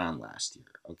first round last year,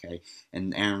 okay?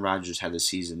 And Aaron Rodgers had a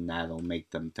season that'll make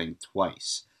them think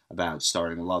twice about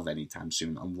starting Love anytime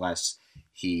soon unless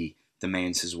he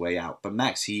demands his way out. But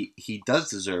Max, he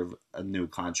does deserve a new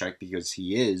contract because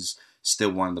he is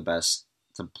still one of the best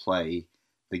to play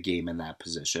the game in that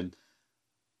position.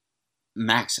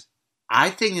 Max, I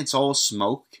think it's all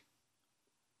smoke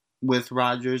with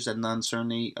Rodgers and the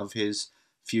uncertainty of his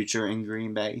future in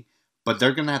Green Bay, but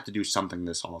they're going to have to do something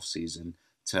this offseason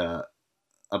to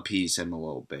appease him a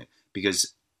little bit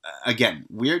because, again,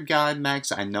 weird guy, Max.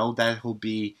 I know that he'll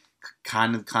be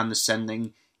kind of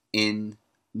condescending in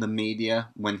the media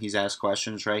when he's asked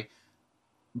questions, right?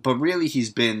 But really, he's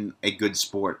been a good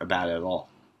sport about it all.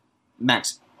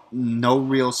 Max, no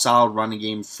real solid running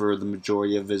game for the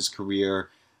majority of his career.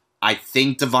 I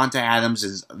think Devontae Adams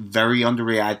is very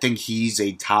underrated. I think he's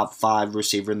a top 5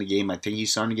 receiver in the game. I think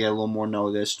he's starting to get a little more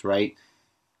noticed, right?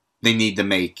 They need to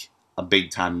make a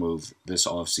big-time move this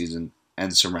offseason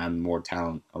and surround more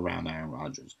talent around Aaron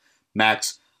Rodgers.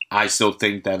 Max, I still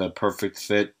think that a perfect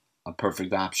fit, a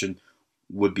perfect option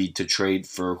would be to trade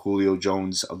for Julio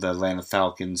Jones of the Atlanta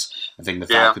Falcons. I think the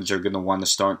Falcons are going to want to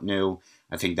start new.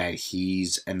 I think that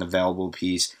he's an available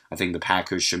piece. I think the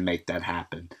Packers should make that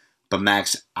happen. But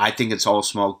Max, I think it's all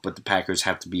smoke, but the Packers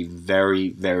have to be very,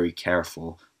 very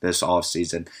careful this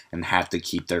offseason and have to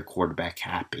keep their quarterback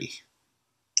happy.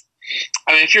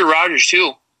 I mean, if you're Rodgers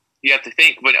too, you have to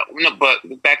think. But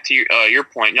back to your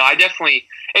point. No, I definitely.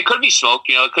 It could be smoke.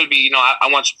 It could be. I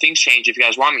want some things changed if you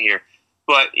guys want me here.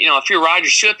 But if you're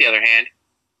Rodgers too, on the other hand,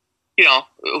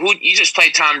 you just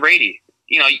played Tom Brady.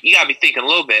 You got to be thinking a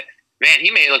little bit. Man,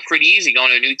 he made it look pretty easy going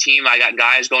to a new team. I got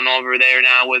guys going over there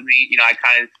now with me. I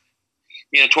kind of,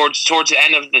 towards the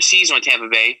end of the season with Tampa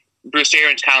Bay, Bruce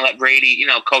Arians kind of let Brady,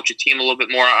 coach a team a little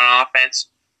bit more on offense.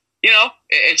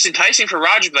 It's enticing for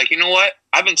Rodgers to be like, you know what?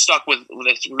 I've been stuck with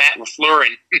this Matt LaFleur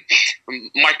and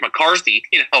Mike McCarthy,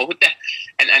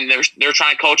 and they're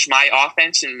trying to coach my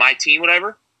offense and my team,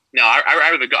 whatever. No,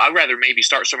 I'd rather maybe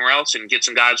start somewhere else and get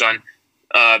some guys on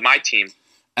my team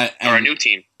or a new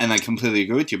team. And I completely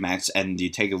agree with you, Max. And you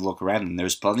take a look around, and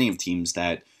there's plenty of teams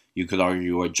that you could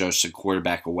argue are just a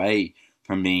quarterback away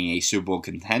from being a Super Bowl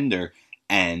contender.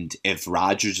 And if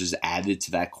Rodgers is added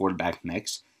to that quarterback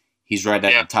mix, he's right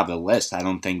at the top of the list. I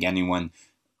don't think anyone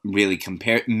really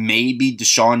compared. Maybe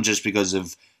Deshaun just because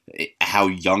of how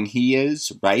young he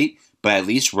is, right? But at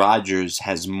least Rodgers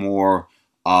has more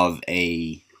of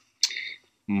a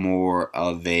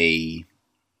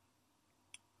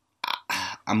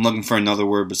I'm looking for another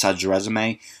word besides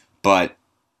resume, but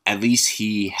at least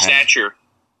he has stature.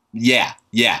 Yeah,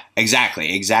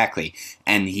 exactly.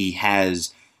 And he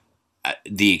has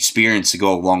the experience to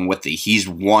go along with it. He's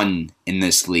won in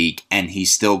this league, and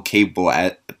he's still capable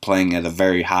at playing at a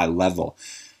very high level.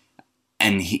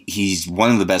 And he's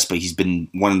one of the best, but he's been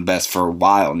one of the best for a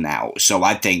while now. So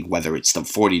I think whether it's the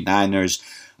 49ers,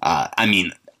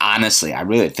 honestly, I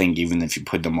really think even if you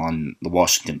put them on the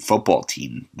Washington football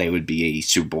team, they would be a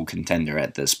Super Bowl contender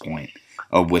at this point.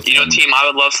 Team I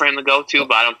would love for him to go to,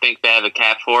 but I don't think they have a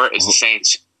cap for it, is the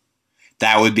Saints.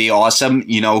 That would be awesome.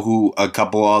 You know who? A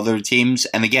couple other teams.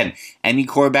 And again, any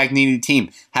quarterback needed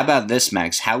team. How about this,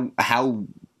 Max? How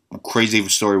crazy of a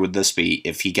story would this be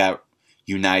if he got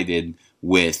united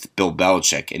with Bill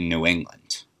Belichick in New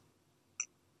England?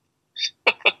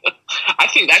 I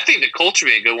think the Colts would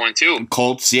be a good one too.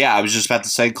 Colts, yeah. I was just about to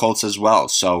say Colts as well.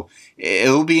 So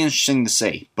it'll be interesting to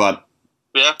see. But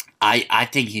yeah, I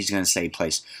think he's going to stay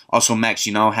placed. Also, Max,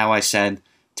 you know how I said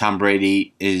Tom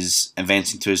Brady is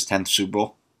advancing to his 10th Super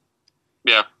Bowl?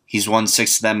 Yeah. He's won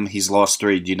 6 of them. He's lost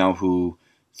 3. Do you know who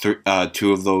 2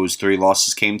 of those 3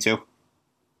 losses came to?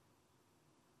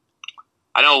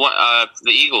 I know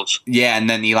the Eagles. Yeah, and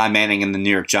then Eli Manning and the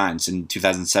New York Giants in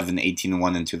 2007,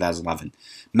 18-1, and 2011.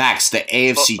 Max, the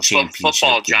AFC Championship.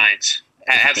 Football Giants.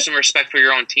 Have some respect for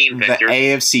your own team, Victor. The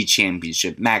AFC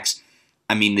Championship. Max,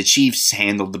 I mean, the Chiefs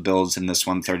handled the Bills in this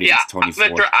one, 38-24.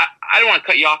 Victor, I don't want to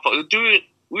cut you off. Do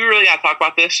we really got to talk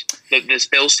about this? This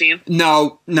Bills team?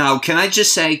 No. Can I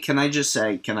just say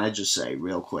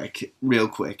real quick?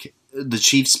 The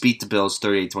Chiefs beat the Bills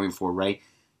 38-24, right?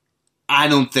 I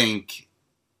don't think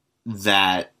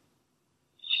that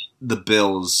the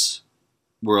Bills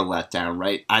were a letdown,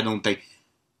 right? I don't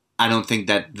think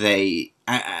that they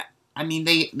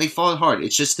they fought hard.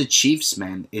 It's just the Chiefs,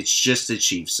 man. It's just the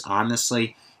Chiefs.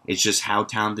 Honestly, it's just how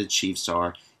talented Chiefs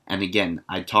are. And again,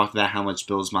 I talked about how much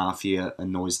Bills Mafia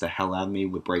annoys the hell out of me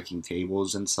with breaking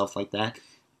tables and stuff like that.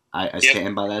 I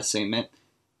stand by that statement.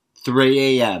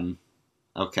 3 a.m.,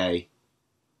 okay,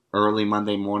 early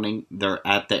Monday morning, they're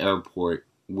at the airport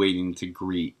waiting to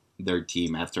greet their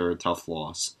team after a tough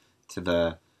loss to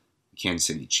the Kansas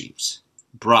City Chiefs.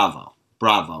 Bravo.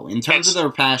 In terms of their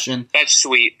passion. That's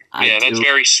sweet. That's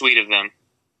very sweet of them.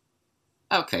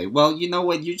 Okay, well, you know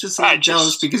what? You're just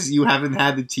jealous because you haven't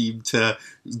had a team to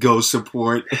go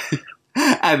support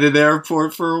at an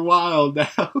airport for a while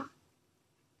now.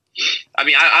 I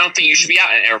mean, I don't think you should be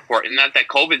out at an airport, and not that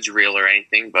COVID's real or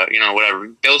anything, but, whatever.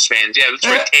 Bills fans, it's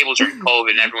for tables during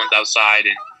COVID and everyone's outside.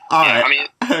 And, all right. I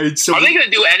mean, so are they going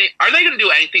to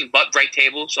do anything but break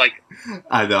tables? Like,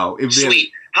 I know.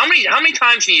 Sweet. How many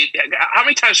times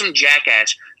some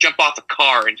jackass jump off a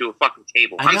car into a fucking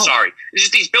table? I'm sorry. It's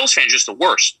just these Bills fans are just the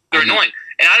worst. They're annoying.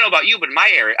 And I don't know about you, but in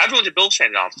my area, everyone's a Bills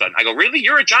fan all of a sudden. I go, really?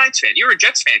 You're a Giants fan. You were a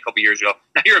Jets fan a couple years ago.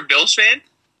 Now you're a Bills fan?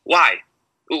 Why?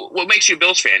 What makes you a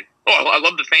Bills fan? Oh, I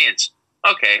love the fans.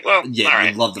 Okay, well, yeah, all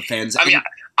right. I love the fans. I mean,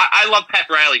 I love pep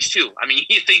rallies too. I mean,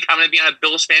 you think I'm going to be on a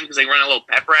Bills fan because they run a little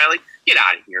pep rally? Get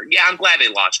out of here. Yeah, I'm glad they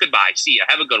lost. Goodbye. See ya.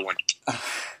 Have a good one.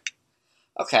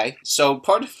 Okay, so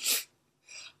part of...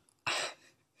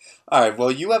 All right,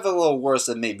 well, you have it a little worse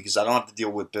than me because I don't have to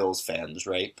deal with Bills fans,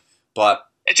 right? But...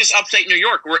 It's just upstate New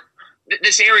York.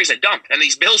 This area is a dump, and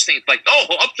these Bills think like, oh,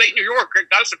 upstate New York,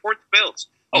 gotta support the Bills.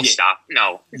 Oh, yeah. Stop.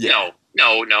 No. Yeah.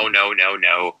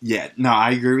 No. Yeah, no,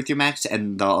 I agree with you, Max.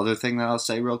 And the other thing that I'll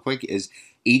say real quick is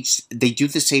they do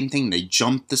the same thing. They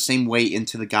jump the same way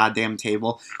into the goddamn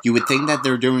table. You would think that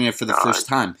they're doing it for the first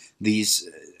time. These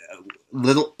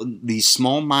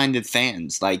small-minded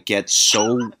fans like get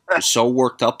so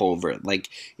worked up over it. Like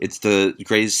it's the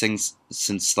greatest thing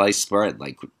since sliced bread.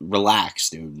 Like relax,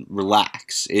 dude.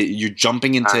 Relax. You're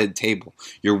jumping into a table.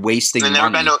 You're wasting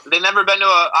money. They've never been to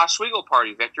a Oswego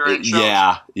party, Victor.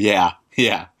 Yeah.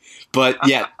 But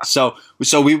yeah, so we'll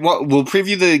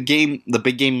preview the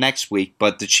big game next week.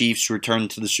 But the Chiefs return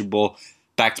to the Super Bowl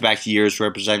back-to-back years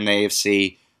representing the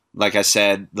AFC. like I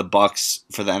said, the Bucks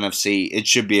for the NFC. It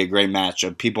should be a great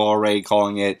matchup. People are already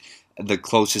calling it the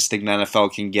closest thing the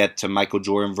NFL can get to Michael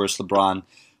Jordan versus LeBron.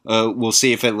 We'll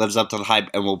see if it lives up to the hype,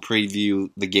 and we'll preview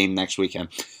the game next weekend.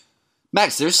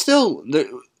 Max, there are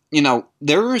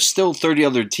still 30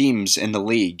 other teams in the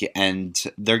league, and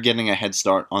they're getting a head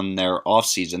start on their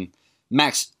offseason.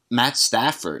 Max, Matt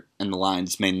Stafford and the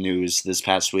Lions made news this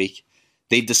past week.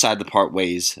 They've decided to part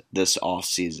ways this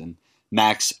offseason.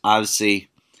 Max, obviously,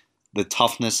 the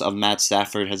toughness of Matt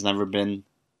Stafford has never been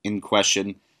in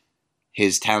question.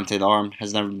 His talented arm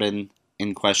has never been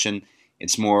in question.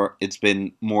 It's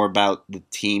been more about the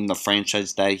team, the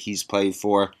franchise that he's played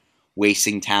for,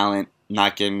 wasting talent,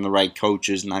 not getting the right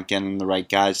coaches, not getting the right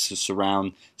guys to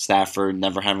surround Stafford,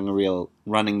 never having a real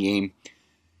running game.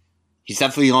 He's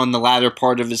definitely on the latter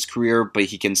part of his career, but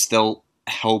he can still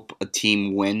help a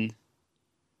team win,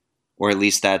 or at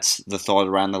least that's the thought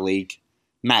around the league.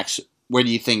 Max, where do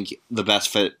you think the best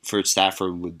fit for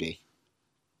Stafford would be?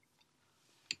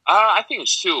 I think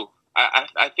it's two.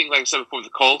 I think, like I said before, the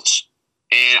Colts.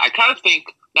 And I kind of think,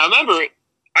 now remember,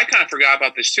 I kind of forgot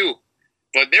about this too,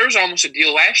 but there was almost a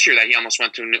deal last year that he almost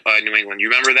went to New England. You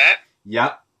remember that?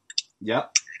 Yep. And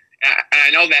I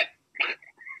know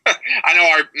that, I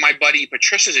know my buddy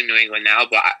Patricia's in New England now,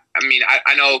 but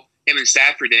I know him and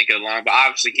Stafford didn't get along, but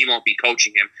obviously he won't be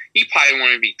coaching him. He probably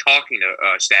won't even be talking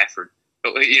to Stafford.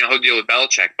 He'll deal with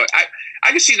Belichick. But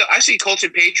I see Colts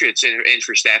and Patriots in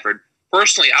for Stafford.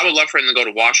 Personally, I would love for him to go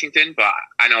to Washington, but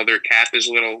I know their cap is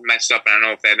a little messed up, and I don't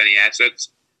know if they have any assets.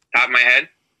 Top of my head,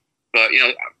 but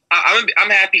I'm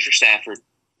happy for Stafford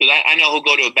because I know he'll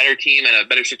go to a better team and a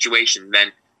better situation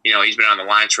than he's been on the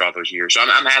Lions for all those years. So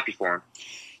I'm happy for him.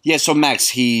 Yeah. So Max,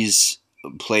 he's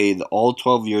played all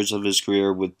 12 years of his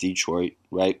career with Detroit,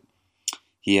 right?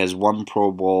 He has 1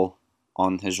 Pro Bowl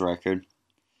on his record.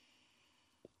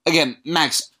 Again,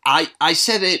 Max, I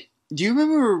said it. Do you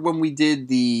remember when we did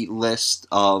the list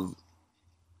of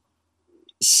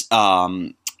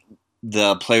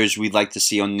the players we'd like to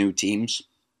see on new teams?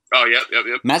 Oh, yep.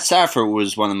 Matt Stafford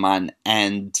was one of mine,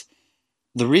 and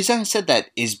the reason I said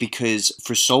that is because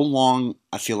for so long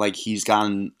I feel like he's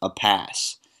gotten a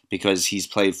pass because he's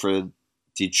played for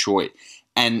Detroit.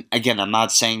 And again, I'm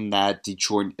not saying that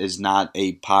Detroit is not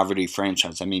a poverty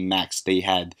franchise. I mean, Max, they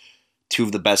had 2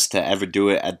 of the best to ever do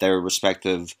it at their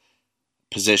respective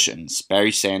positions.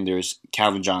 Barry Sanders,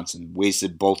 Calvin Johnson,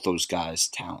 wasted both those guys'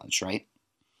 talents, right?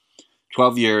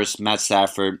 12 years, Matt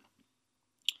Stafford,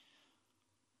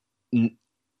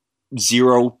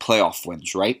 0 playoff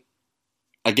wins, right?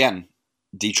 Again,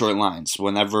 Detroit Lions.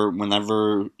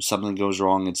 Whenever something goes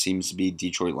wrong, it seems to be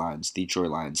Detroit Lions,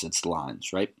 it's the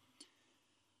Lions, right?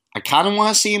 I kind of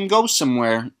want to see him go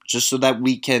somewhere just so that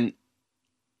we can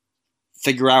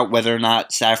figure out whether or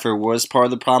not Stafford was part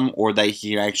of the problem or that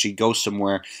he can actually go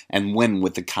somewhere and win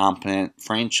with a competent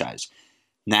franchise.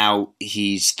 Now,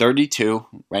 he's 32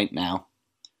 right now.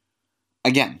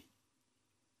 Again,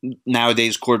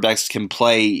 nowadays quarterbacks can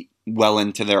play well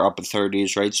into their upper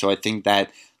 30s, right? So I think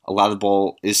that a lot of the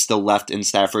ball is still left in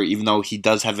Stafford, even though he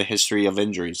does have a history of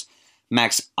injuries.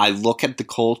 Max, I look at the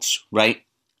Colts, right?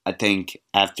 I think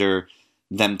after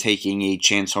them taking a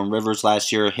chance on Rivers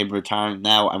last year, him retiring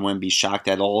now, I wouldn't be shocked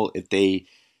at all if they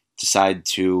decide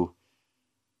to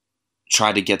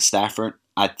try to get Stafford.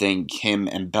 I think him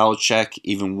and Belichick,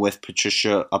 even with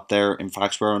Patricia up there in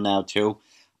Foxborough now too,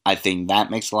 I think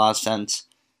that makes a lot of sense.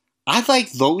 I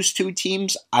like those 2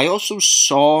 teams. I also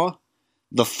saw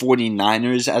the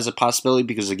 49ers as a possibility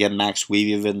because, again, Max,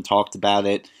 we've even talked about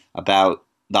it, about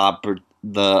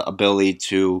the ability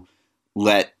to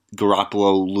let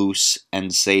Garoppolo loose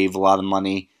and save a lot of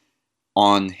money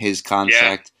on his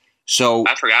contract. Yeah. So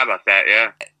I forgot about that,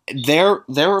 yeah.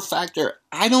 They're a factor.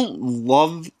 I don't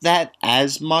love that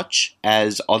as much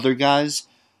as other guys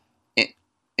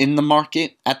in the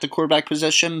market at the quarterback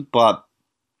position, but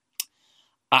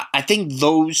I think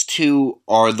those 2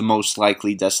 are the most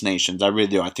likely destinations. I really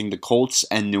do. I think the Colts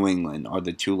and New England are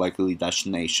the 2 likely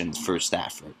destinations for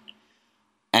Stafford.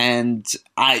 And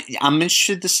I'm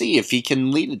interested to see if he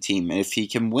can lead a team, if he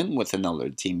can win with another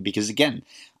team. Because, again,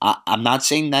 I'm not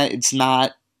saying that it's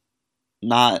not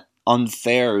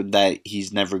unfair that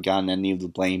he's never gotten any of the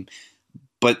blame.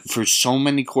 But for so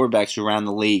many quarterbacks around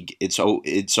the league, it's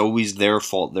always their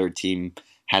fault their team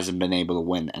hasn't been able to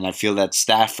win. And I feel that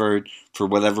Stafford, for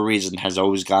whatever reason, has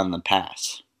always gotten the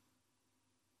pass.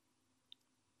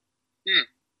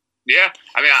 Yeah,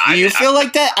 Do you feel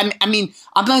like that? I mean,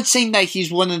 I'm not saying that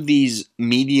he's one of these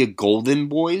media golden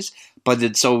boys, but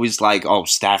it's always like, oh,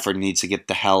 Stafford needs to get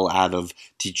the hell out of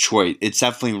Detroit. It's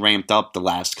definitely ramped up the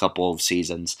last couple of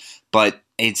seasons, but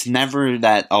it's never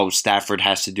that, Stafford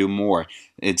has to do more.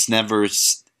 It's never,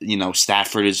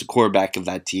 Stafford is the quarterback of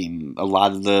that team. A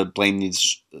lot of the blame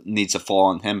needs to fall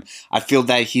on him. I feel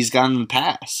that he's gotten the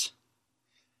pass.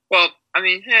 Well, I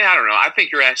mean, I don't know. I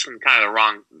think you're asking kind of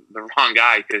the wrong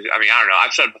guy because, I don't know.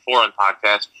 I've said before on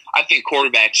podcasts, I think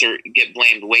quarterbacks get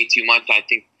blamed way too much. I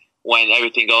think when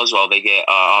everything goes well, they get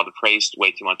all the praise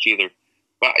way too much either.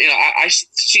 But, I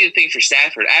see the thing for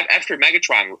Stafford. After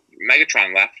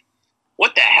Megatron left,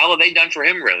 what the hell have they done for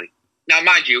him, really? Now,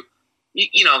 mind you,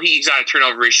 he's got a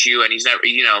turnover issue, and he's never,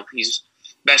 he's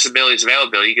best ability is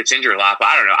availability. He gets injured a lot, but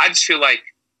I don't know. I just feel like,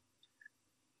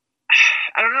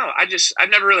 I don't know. I've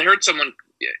never really heard someone,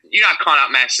 you're not calling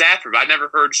out Matt Stafford, but I've never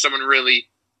heard someone really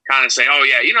kind of say, oh,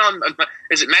 yeah,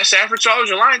 is it Matt Stafford's fault or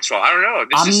is it Lions' fault? I don't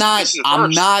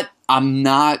know. I'm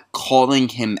not calling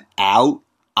him out.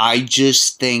 I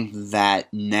just think that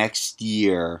next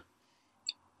year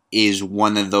is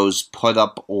one of those put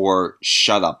up or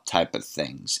shut up type of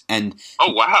things. And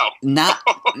oh, wow.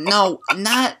 No.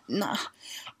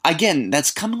 Again,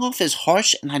 that's coming off as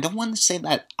harsh, and I don't want to say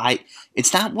that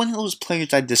it's not one of those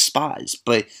players I despise,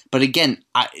 but again,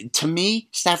 to me,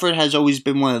 Stafford has always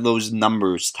been one of those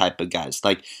numbers type of guys.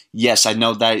 Like, yes, I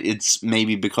know that it's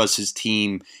maybe because his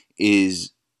team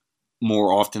is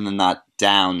more often than not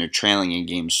down or trailing in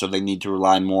games, so they need to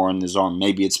rely more on his arm.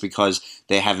 Maybe it's because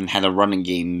they haven't had a running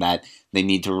game that they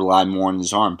need to rely more on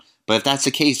his arm. But if that's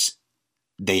the case,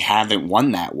 they haven't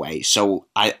won that way. So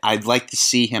I'd like to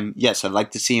see him, I'd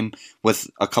like to see him with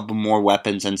a couple more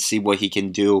weapons and see what he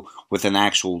can do with an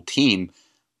actual team.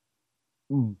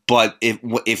 But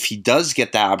if he does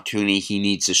get that opportunity, he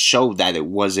needs to show that it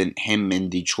wasn't him in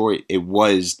Detroit. It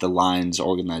was the Lions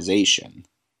organization.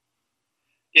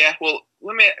 Yeah, well,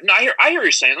 I hear what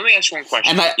you're saying. Let me ask you one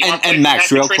question. And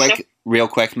Max, real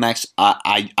quick, Max,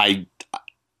 I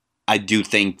do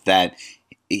think that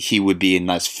he would be a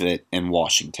nice fit in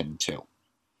Washington too.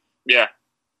 Yeah.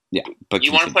 Yeah, but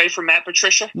you want to play for Matt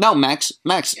Patricia? No, Max,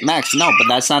 no, but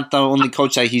that's not the only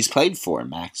coach that he's played for,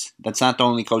 Max. That's not the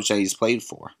only coach that he's played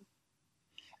for.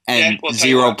 And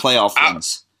zero playoff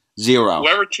wins. Zero.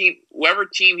 Whoever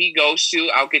team he goes to,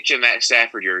 I'll get you a Matt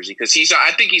Stafford jersey because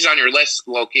I think he's on your list,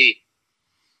 low key.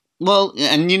 Well,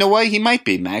 and you know what? He might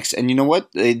be, Max. And you know what?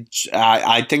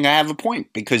 I think I have a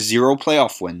point because zero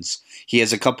playoff wins. He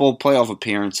has a couple of playoff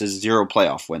appearances, zero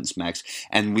playoff wins, Max.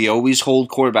 And we always hold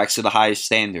quarterbacks to the highest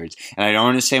standards. And I don't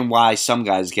understand why some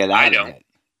guys get out of it.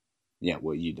 Yeah,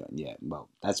 well, you don't. Yeah, well,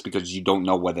 that's because you don't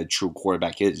know what a true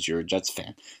quarterback is. You're a Jets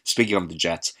fan. Speaking of the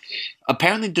Jets,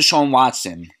 apparently Deshaun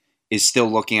Watson is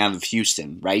still looking out of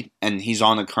Houston, right? And he's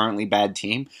on a currently bad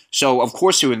team. So, of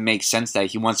course, it would make sense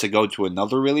that he wants to go to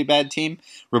another really bad team.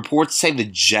 Reports say the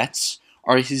Jets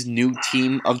are his new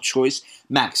team of choice.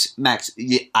 Max,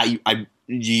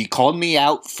 you called me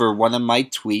out for one of my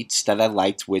tweets that I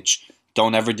liked, which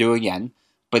don't ever do again.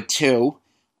 But two,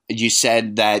 you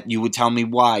said that you would tell me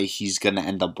why he's going to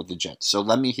end up with the Jets. So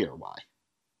let me hear why.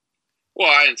 Well,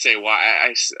 I didn't say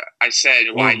why. I said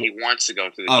why he wants to go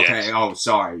to the Jets. Okay, oh,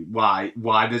 sorry. Why?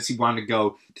 Why does he want to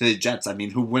go to the Jets? I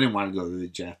mean, who wouldn't want to go to the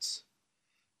Jets?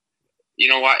 You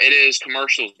know what? It is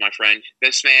commercials, my friend.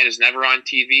 This man is never on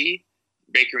TV.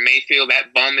 Baker Mayfield,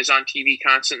 that bum, is on TV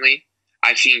constantly.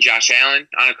 I've seen Josh Allen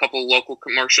on a couple of local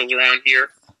commercials around here.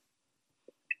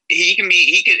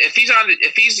 If he's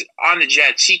on the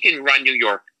Jets, he can run New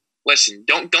York. Listen,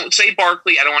 don't say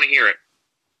Barkley. I don't want to hear it.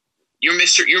 You're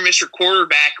Mr.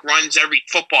 Quarterback, runs every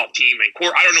football team,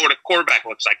 and I don't know what a quarterback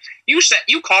looks like. You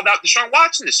called out Deshaun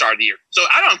Watson to start of the year, so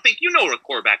I don't think you know what a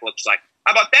quarterback looks like.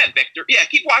 How about that, Victor? Yeah,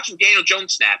 keep watching Daniel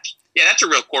Jones snaps. Yeah, that's a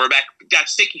real quarterback. Got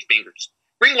sticky fingers.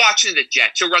 Bring Watson to the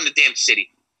Jets. He'll run the damn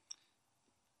city.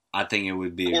 I think it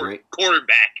would be a great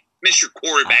quarterback, Mr.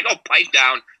 Quarterback. Pipe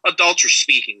down. Adults are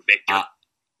speaking, Victor.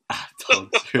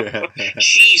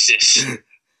 Jesus.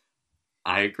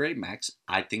 I agree, Max.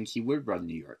 I think he would run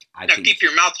New York. Keep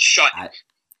your mouth shut.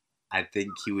 I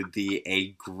think he would be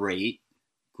a great,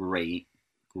 great,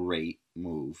 great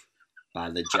move by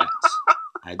the Jets.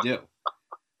 I do.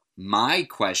 My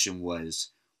question was,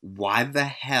 why the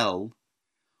hell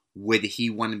would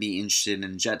he want to be interested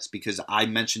in Jets? Because I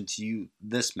mentioned to you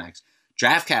this, Max.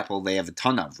 Draft capital they have a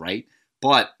ton of, right?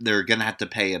 But they're going to have to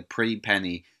pay a pretty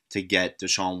penny to get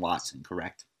Deshaun Watson,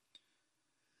 correct?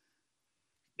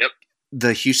 Yep.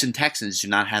 The Houston Texans do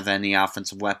not have any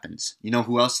offensive weapons. You know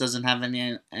who else doesn't have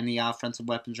any offensive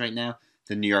weapons right now?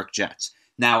 The New York Jets.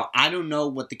 Now, I don't know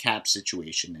what the cap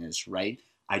situation is, right?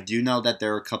 I do know that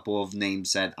there are a couple of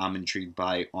names that I'm intrigued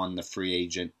by on the free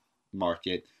agent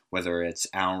market, whether it's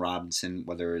Allen Robinson,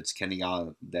 whether it's Kenny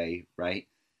Golladay, right?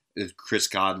 Chris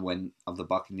Godwin of the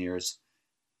Buccaneers.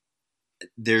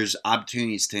 there's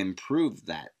opportunities to improve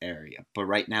that area. But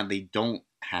right now they don't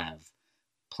have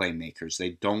playmakers.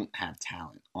 They don't have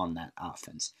talent on that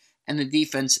offense. And the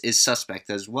defense is suspect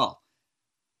as well.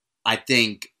 I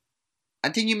think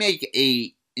you make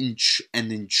an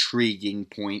intriguing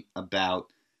point about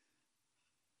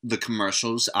the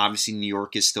commercials. Obviously, New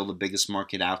York is still the biggest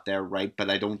market out there, right? But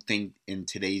I don't think in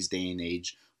today's day and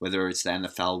age, whether it's the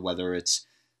NFL, whether it's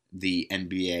the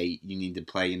NBA, you need to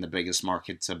play in the biggest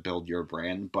market to build your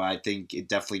brand. But I think it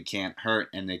definitely can't hurt,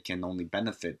 and it can only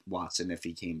benefit Watson if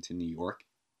he came to New York.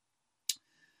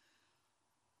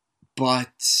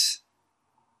 But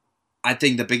I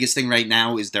think the biggest thing right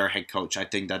now is their head coach. I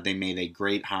think that they made a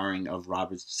great hiring of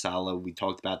Robert Saleh. We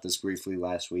talked about this briefly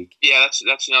last week. Yeah,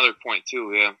 that's another point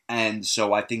too, yeah. And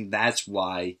so I think that's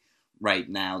why right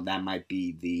now that might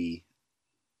be the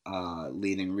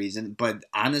leading reason. But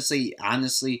honestly,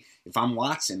 if I'm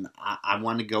Watson, I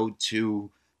want to go to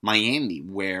Miami,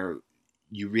 where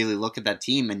you really look at that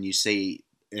team and you say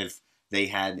if they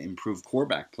had improved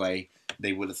quarterback play,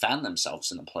 they would have found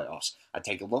themselves in the playoffs. I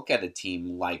take a look at a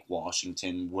team like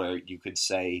Washington where you could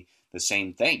say the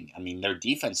same thing. I mean, their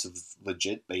defense is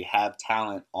legit. They have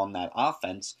talent on that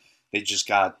offense. They just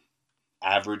got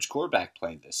average quarterback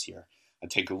play this year. I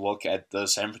take a look at the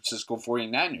San Francisco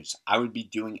 49ers. I would be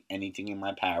doing anything in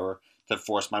my power to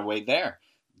force my way there.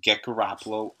 Get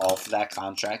Garoppolo off of that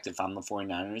contract if I'm the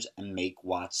 49ers and make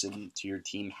Watson to your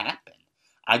team happen.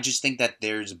 I just think that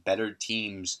there's better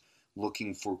teams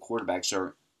looking for quarterbacks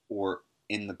or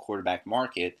in the quarterback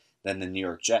market than the New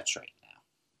York Jets right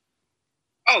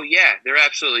now. Oh, yeah, there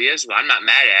absolutely is. But I'm not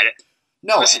mad at it.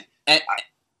 No, Listen,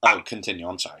 continue.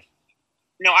 I'm sorry.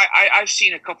 No, I've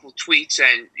seen a couple of tweets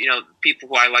and, people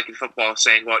who I like in football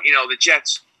saying, well, the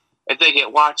Jets, if they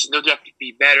get Watson, they'll definitely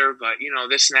be better, but,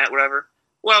 this and that, whatever.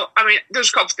 Well, I mean, there's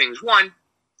a couple things. One,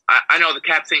 I know the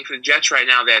cap thing for the Jets right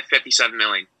now, they have $57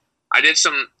 million. I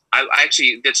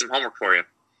actually did some homework for you.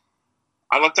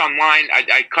 I looked online.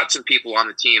 I cut some people on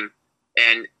the team,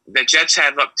 and the Jets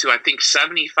have up to, I think,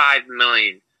 $75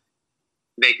 million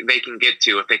they can get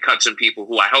to if they cut some people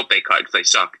who I hope they cut if they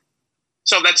suck.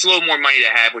 So that's a little more money to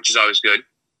have, which is always good.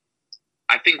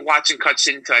 I think Watson cuts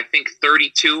into,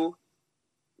 32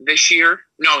 this year.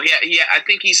 No, yeah, I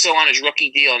think he's still on his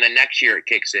rookie deal, and then next year it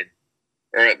kicks in.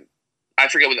 Or I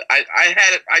forget what I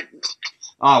had it.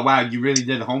 Oh, wow, you really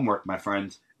did homework, my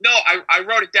friend. No, I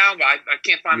wrote it down, but I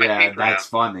can't find my paper now. Yeah, that's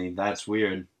funny. That's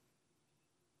weird.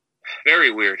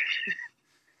 Very weird.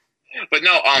 But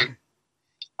no,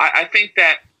 I think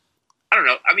that, I don't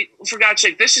know. I mean, for God's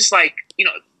sake, this is like,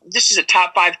 this is a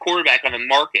top 5 quarterback on the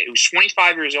market who's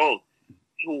 25 years old,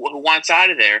 who wants out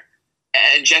of there.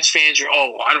 And Jets fans are,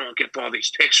 I don't want to get all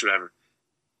these picks or whatever.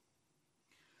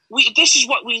 This is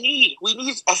what we need. We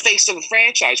need a face of the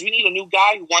franchise. We need a new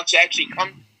guy who wants to actually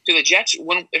come to the Jets,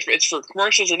 if it's for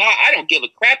commercials or not. I don't give a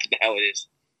crap what the hell it is.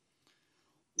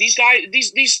 These guys,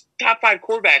 these top 5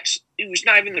 quarterbacks, who's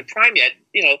not even in their prime yet,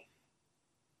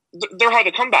 they're hard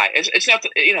to come by. It's not,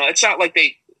 it's not like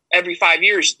they every 5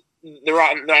 years they're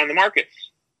on the market.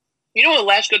 You know, the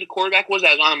last good quarterback was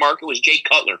that was on the market was Jay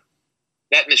Cutler,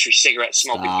 that Mr. Cigarette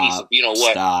smoking piece of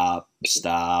what?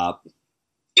 Stop.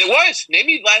 It was. Name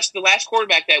me the last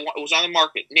quarterback that was on the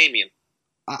market. Name me him.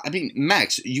 I mean,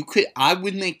 Max, I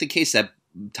would make the case that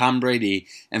Tom Brady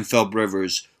and Philip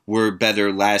Rivers were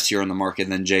better last year on the market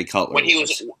than Jay Cutler when he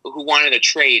was who wanted a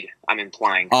trade, I'm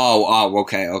implying. Oh,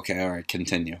 okay, all right,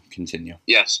 continue.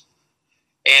 Yes.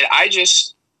 And I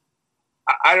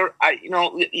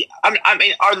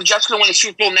mean, are the Jets going to win the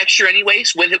Super Bowl next year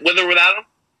anyways, with or without him?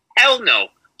 Hell no.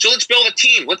 So let's build a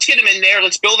team. Let's get him in there.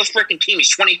 Let's build a freaking team. He's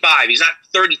 25. He's not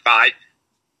 35.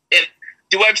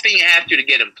 Do everything you have to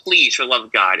get him, please, for the love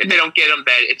of God. If they don't get him,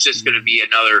 then it's just going to be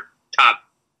another top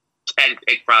 10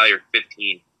 pick, probably, or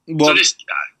 15. Well, so just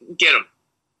get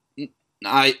him.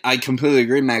 I completely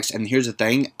agree, Max. And here's the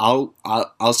thing. I'll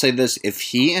say this. If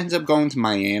he ends up going to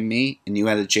Miami and you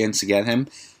had a chance to get him,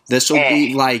 this will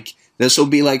be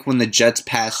like when the Jets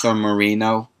passed on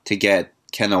Marino to get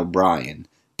Ken O'Brien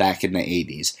back in the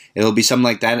 80s. It'll be something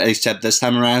like that, except this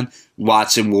time around,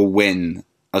 Watson will win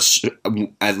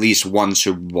at least one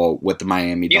Super Bowl with the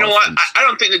Miami Dolphins. You know what? I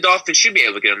don't think the Dolphins should be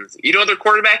able to get him. You know what their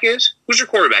quarterback is? Who's your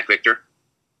quarterback, Victor?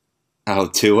 Oh,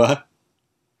 Tua?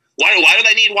 Why do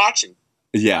they need Watson?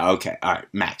 Yeah, okay. All right,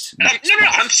 Max. No,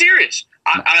 I'm serious.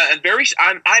 I'm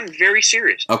very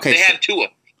serious. Okay. They have Tua,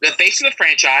 the face of the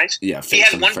franchise. Yeah, he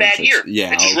had one bad year.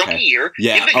 Yeah, it's his rookie year.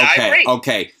 Yeah, give the guy a break.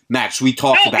 Okay. Max, we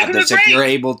talked about this. If you're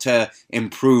able to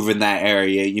improve in that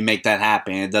area, you make that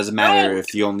happen. It doesn't matter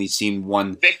if you only seen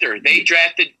one. Victor, they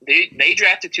drafted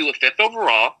Tua 5th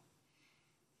overall.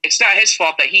 it's not his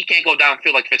fault that he can't go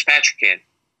downfield like Fitzpatrick can.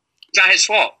 It's not his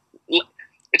fault.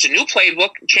 It's a new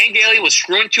playbook. Shane Daly was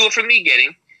screwing Tua from the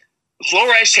beginning.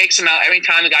 Flores takes him out every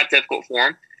time it got difficult for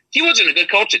him. He wasn't a good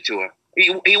coach at Tua.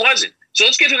 He wasn't. So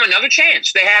let's give him another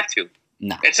chance. They have to.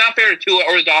 No. It's not fair to Tua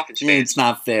or the Dolphins fans. It's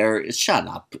not fair. Shut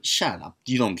up.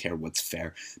 You don't care what's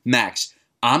fair. Max,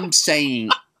 I'm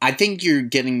saying I think you're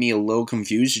getting me a little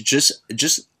confused.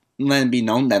 Just let it be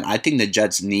known that I think the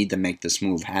Jets need to make this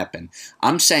move happen.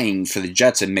 I'm saying for the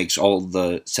Jets, it makes all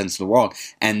the sense in the world.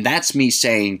 And that's me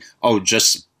saying,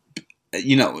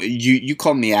 you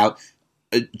called me out.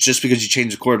 Just because you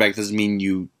change the quarterback doesn't mean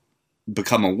you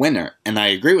become a winner. And I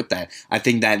agree with that. I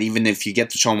think that even if you get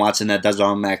Deshaun Watson, that doesn't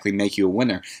automatically make you a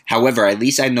winner. However, at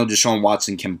least I know Deshaun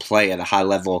Watson can play at a high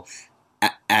level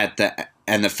at the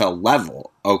NFL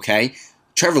level, okay?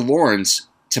 Trevor Lawrence,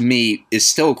 to me, is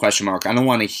still a question mark. I don't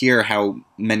want to hear how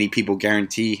many people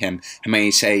guarantee him, how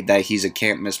many say that he's a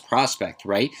can't-miss prospect,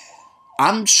 right?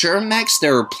 I'm sure, Max,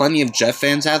 there are plenty of Jet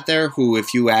fans out there who,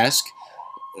 if you ask,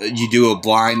 you do a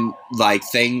blind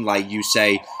thing, like you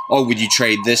say, oh, would you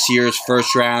trade this year's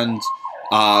first round?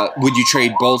 Would you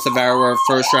trade both of our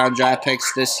first round draft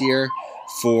picks this year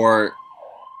for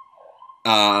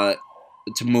to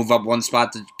move up one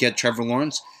spot to get Trevor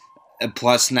Lawrence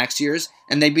plus next year's?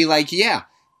 And they'd be like, yeah.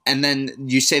 And then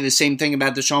you say the same thing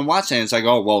about Deshaun Watson. And it's like,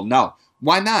 oh, well, no.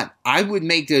 Why not? I would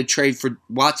make the trade for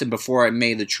Watson before I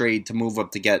made the trade to move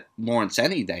up to get Lawrence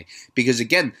any day. Because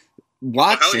again,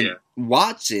 Watson,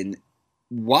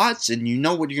 you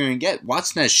know what you're going to get.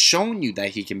 Watson has shown you that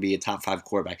he can be a top 5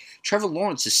 quarterback. Trevor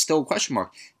Lawrence is still a question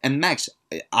mark. And Max,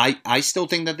 I still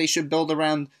think that they should build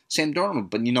around Sam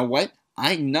Darnold. But you know what?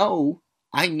 I know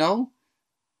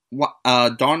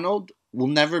Darnold will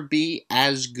never be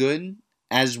as good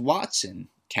as Watson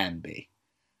can be.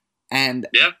 And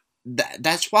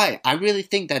that's why I really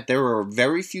think that there are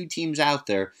very few teams out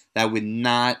there that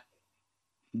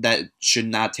should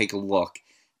not take a look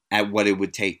at what it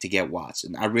would take to get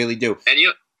Watson. I really do. And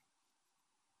you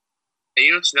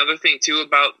know, it's another thing too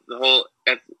about the whole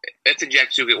if the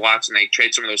Jets do get Watson, they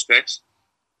trade some of those picks.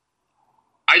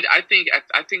 I think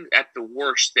at the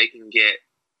worst they can get,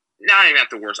 not even at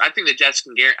the worst. I think the Jets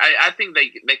can guarantee. I think they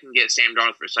can get Sam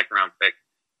Darnold for a second round pick.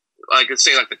 Like let's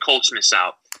say, like the Colts miss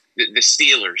out, the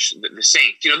Steelers, the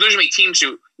Saints. You know, there's gonna be teams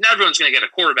who not everyone's gonna get a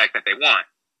quarterback that they want.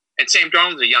 And Sam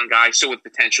Darnold's a young guy, still with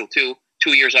potential too.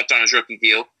 2 years left on his rookie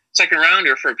deal. Second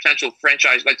rounder for a potential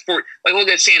franchise, like look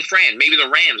at San Fran. Maybe the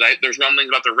Rams. There's rumblings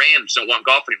about the Rams don't want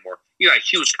Goff anymore. You got a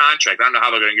huge contract. I don't know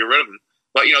how they're going to get rid of him,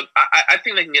 but you know, I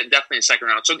think they can get definitely a second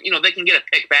round. So you know, they can get a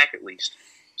pick back at least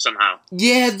somehow.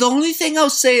 Yeah, the only thing I'll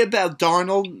say about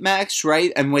Darnold, Max,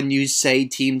 right? And when you say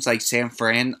teams like San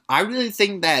Fran, I really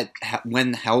think that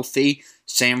when healthy,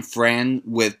 San Fran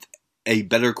with a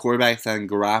better quarterback than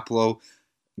Garoppolo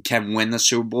can win the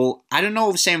Super Bowl. I don't know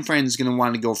if San Fran is going to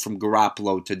want to go from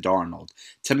Garoppolo to Darnold.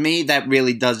 To me, that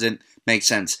really doesn't make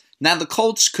sense. Now, the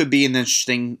Colts could be an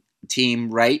interesting team,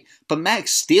 right? But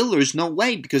Max, Steelers, no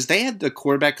way, because they had the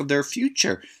quarterback of their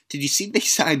future. Did you see they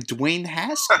signed Dwayne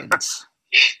Haskins?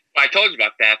 I told you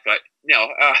about that, but you know.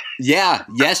 Yeah,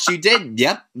 yes, you did.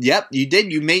 Yep, you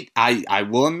did. You made. I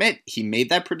will admit, he made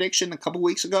that prediction a couple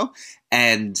weeks ago,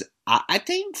 and I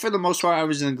think for the most part I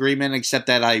was in agreement, except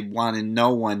that I wanted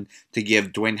no one to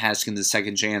give Dwayne Haskins a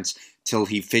second chance till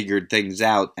he figured things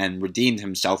out and redeemed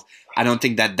himself. I don't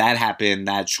think that happened in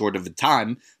that short of a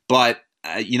time, but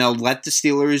let the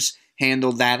Steelers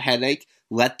handle that headache.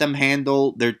 Let them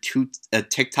handle their two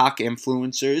TikTok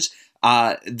influencers.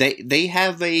 They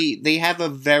have a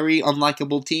very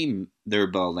unlikable team they're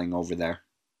building over there.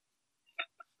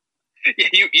 Yeah,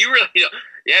 you really don't.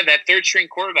 Yeah, that third string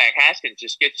quarterback Haskins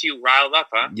just gets you riled up,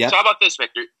 huh? Yep. So how about this,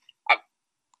 Victor?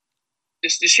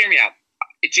 Just hear me out.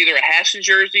 It's either a Haskins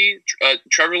jersey,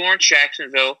 Trevor Lawrence,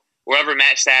 Jacksonville, wherever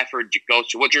Matt Stafford goes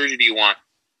to. What jersey do you want?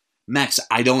 Max,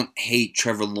 I don't hate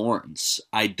Trevor Lawrence.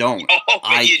 I don't. Oh,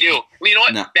 but you do. Well, you know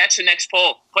what? No. That's the next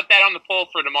poll. Put that on the poll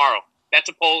for tomorrow. That's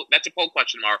a poll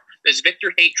question tomorrow. Does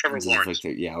Victor hate Trevor Lawrence?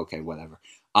 Victor, yeah, okay, whatever.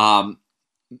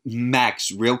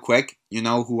 Max, real quick, you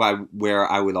know where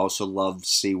I would also love to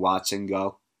see Watson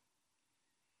go?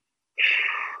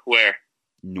 Where?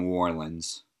 New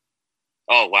Orleans.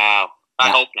 Oh, wow. I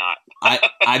hope not.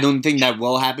 I don't think that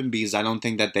will happen because I don't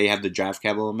think that they have the draft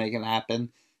capital to make it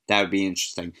happen. That would be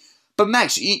interesting. But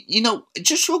Max, you know,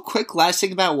 just real quick, last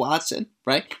thing about Watson,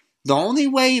 right? The only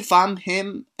way if I'm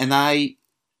him and I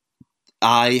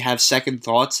have second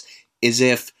thoughts is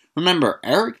remember,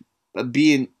 Eric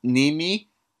Bieniemy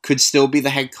could still be the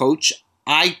head coach.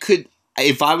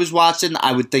 If I was Watson,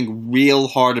 I would think real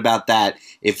hard about that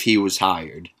if he was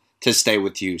hired to stay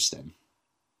with Houston.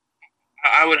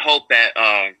 I would hope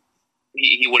that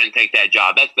he wouldn't take that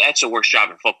job. That's the worst job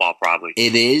in football, probably.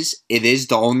 It is. It is.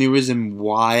 The only reason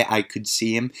why I could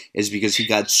see him is because he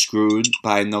got screwed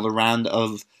by another round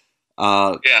of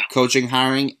coaching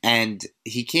hiring, and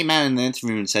he came out in the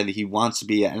interview and said he wants to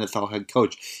be an NFL head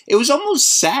coach. It was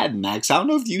almost sad, Max. I don't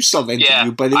know if you saw the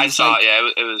interview, but I saw.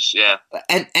 It was.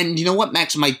 And you know what,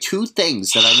 Max? My two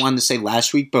things that I wanted to say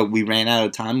last week, but we ran out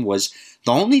of time, was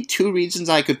the only two reasons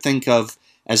I could think of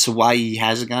as to why he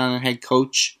hasn't gotten a head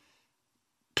coach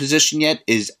position yet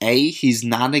is A, he's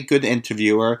not a good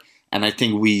interviewer, and I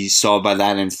think we saw by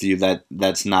that interview that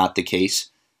that's not the case.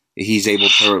 He's able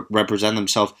to represent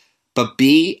himself. But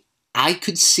B, I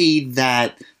could see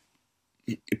that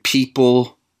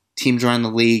teams around the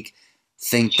league,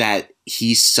 think that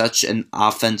he's such a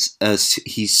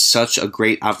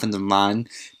great offensive line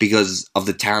because of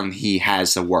the talent he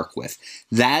has to work with.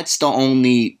 That's the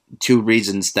only two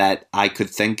reasons that I could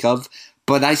think of.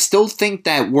 But I still think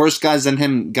that worse guys than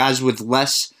him, guys with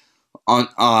less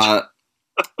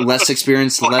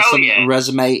experience, less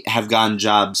resume, have gotten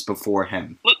jobs before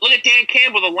him. Look at Dan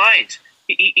Campbell, the Lions.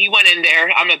 He went in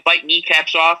there. I'm gonna bite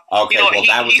kneecaps off. Okay,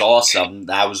 that was awesome.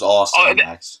 That was awesome,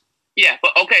 Max. Yeah,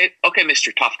 but okay,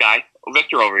 Mr. Tough Guy,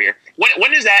 Victor over here.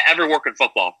 When does that ever work in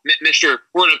football, Mr.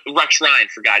 Rex Ryan?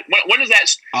 For God, when does that?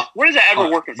 When does that ever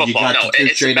work in football? You got the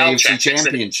 2 straight AFC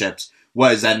championships.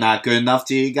 What, is that not good enough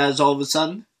to you guys all of a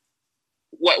sudden?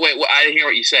 What? I didn't hear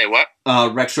what you say. What?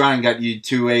 Rex Ryan got you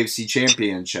 2 AFC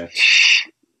championships.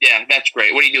 Yeah, that's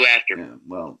great. What do you do after? Yeah,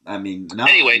 well, I mean, no.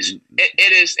 Anyways,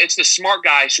 it's the smart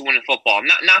guys who win in football,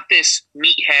 not this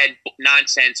meathead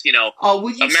nonsense. Oh,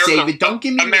 would you save it? Don't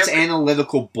give me this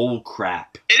analytical bull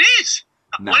crap. It is.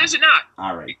 No. When is it not?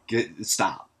 All right, good.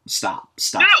 Stop. No.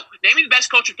 Name me the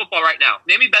best coach in football right now.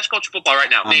 Name him.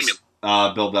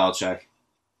 Bill Belichick.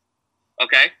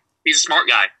 Okay, he's a smart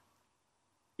guy.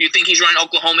 You think he's running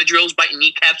Oklahoma drills, biting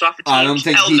kneecaps off of teams? I don't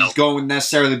think he's going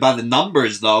necessarily by the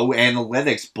numbers, though.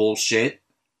 Analytics bullshit.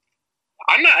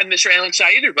 I'm not Mr. Analytics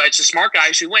either, but it's the smart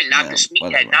guys who win, not this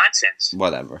meathead nonsense.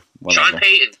 Whatever. Sean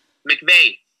Payton,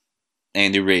 McVay.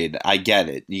 Andy Reid. I get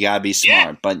it. You gotta be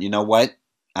smart, but you know what?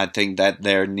 I think that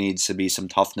there needs to be some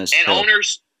toughness. And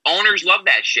owners love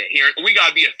that shit. Here, we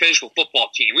gotta be a physical football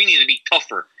team. We need to be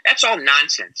tougher. That's all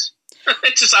nonsense.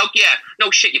 It's just no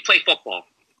shit. You play football.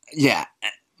 Yeah.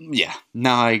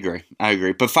 No, I agree.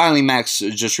 But finally, Max,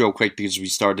 just real quick, because we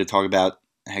started to talk about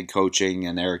head coaching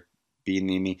and Eric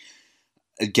Bieniemy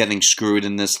getting screwed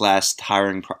in this last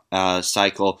hiring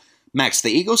cycle. Max, the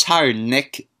Eagles hired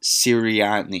Nick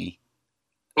Sirianni,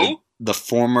 the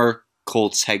former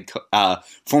Colts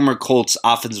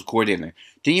offensive coordinator.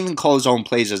 Didn't even call his own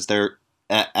plays as their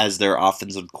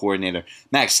offensive coordinator.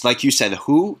 Max, like you said,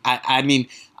 who? I mean,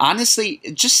 honestly,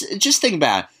 just think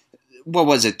about it. What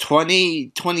was it,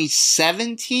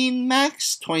 2017,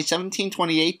 Max? 2017,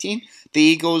 2018? The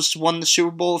Eagles won the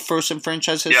Super Bowl, first in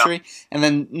franchise history. Yeah. And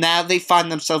then now they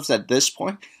find themselves at this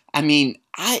point. I mean,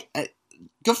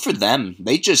 good for them.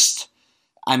 They just,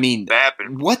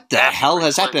 what the hell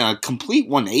has happened? A complete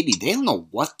 180. They don't know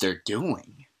what they're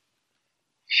doing.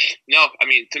 No,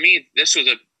 to me, this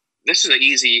is an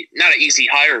easy, not an easy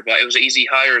hire, but it was an easy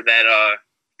hire that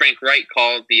Frank Reich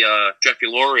called the Jeffrey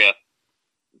Luria,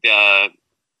 the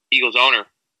Eagles owner,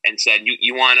 and said,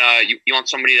 "You want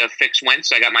somebody to fix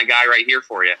Wentz? I got my guy right here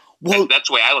for you." Well, that's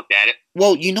the way I looked at it.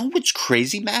 Well, you know what's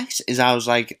crazy, Max, is I was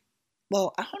like,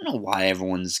 well, I don't know why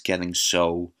everyone's getting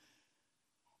so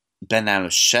bent out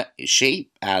of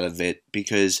shape out of it,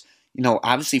 because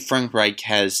obviously Frank Reich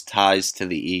has ties to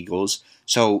the Eagles,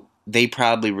 so they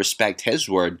probably respect his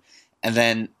word. And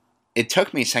then it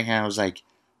took me a second. I was like,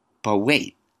 but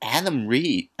wait,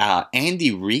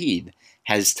 Andy Reid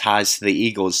has ties to the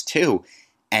Eagles too,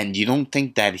 and you don't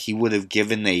think that he would have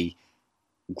given a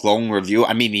glowing review?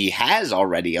 I mean, he has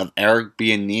already, of Eric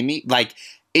Bieniemy. Like,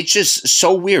 it's just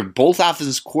so weird. Both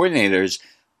offensive coordinators,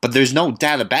 but there's no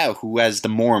doubt about who has the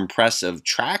more impressive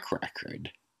track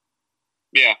record.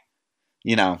 Yeah,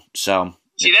 so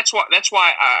see, that's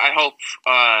why I hope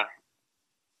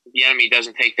Bieniemy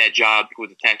doesn't take that job with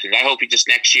the Texans. I hope he just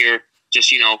next year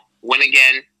win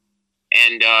again.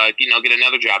 And, get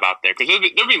another job out there. Because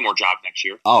there'll be more jobs next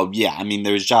year. Oh, yeah.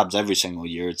 There's jobs every single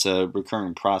year. It's a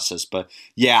recurring process. But,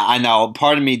 yeah, I know.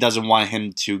 Part of me doesn't want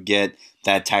him to get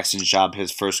that Texans job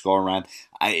his first go-around.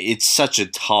 It's such a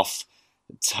tough,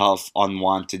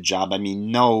 unwanted job.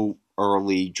 No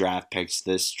early draft picks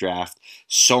this draft.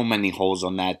 So many holes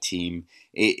on that team.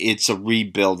 It's a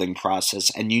rebuilding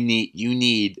process. And you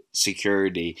need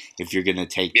security if you're going to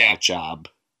take that job.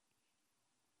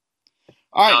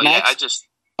 All right, Max. Yeah,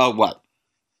 Oh, what?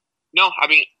 No, I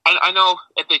mean I know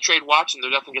if they trade Watson,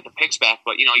 they'll definitely get the picks back.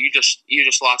 But you just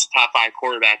lost a top 5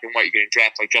 quarterback, and what you're going to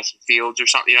draft like Justin Fields or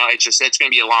something. It's going to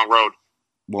be a long road.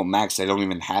 Well, Max, they don't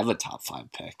even have a top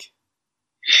 5 pick.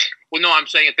 Well, no, I'm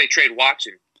saying if they trade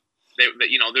Watson, they're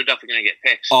definitely going to get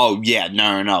picks. Oh yeah,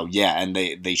 no, yeah, and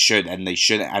they should.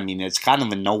 I mean, it's kind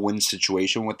of a no-win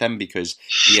situation with them because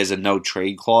he has a no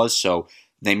trade clause, so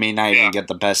they may not even get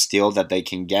the best deal that they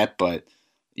can get. But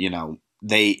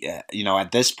they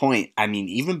at this point, I mean,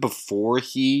 even before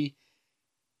he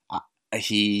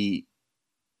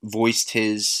voiced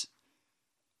his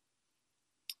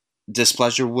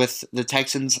displeasure with the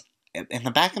Texans, in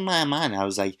the back of my mind, I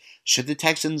was like, should the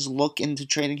Texans look into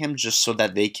trading him just so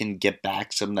that they can get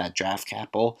back some of that draft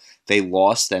capital they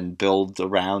lost and build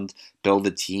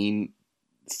a team,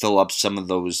 fill up some of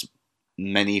those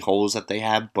many holes that they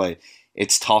have? But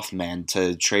it's tough, man,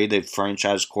 to trade a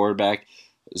franchise quarterback,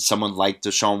 someone like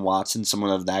Deshaun Watson,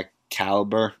 someone of that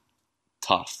caliber.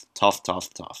 Tough.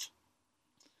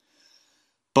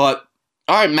 But,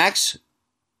 all right, Max,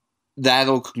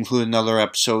 that'll conclude another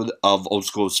episode of Old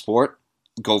School Sport.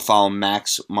 Go follow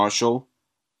Max Marshall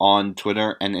on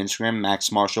Twitter and Instagram,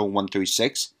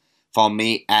 MaxMarshall136. Follow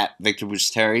me at Victor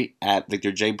Pusteri, at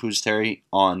Victor J. Pusteri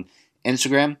on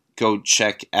Instagram. Go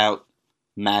check out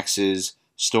Max's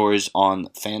stories on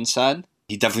Fanside.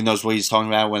 He definitely knows what he's talking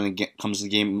about when it comes to the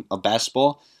game of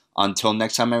basketball. Until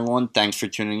next time, everyone, thanks for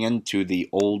tuning in to the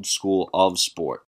Old School of Sport.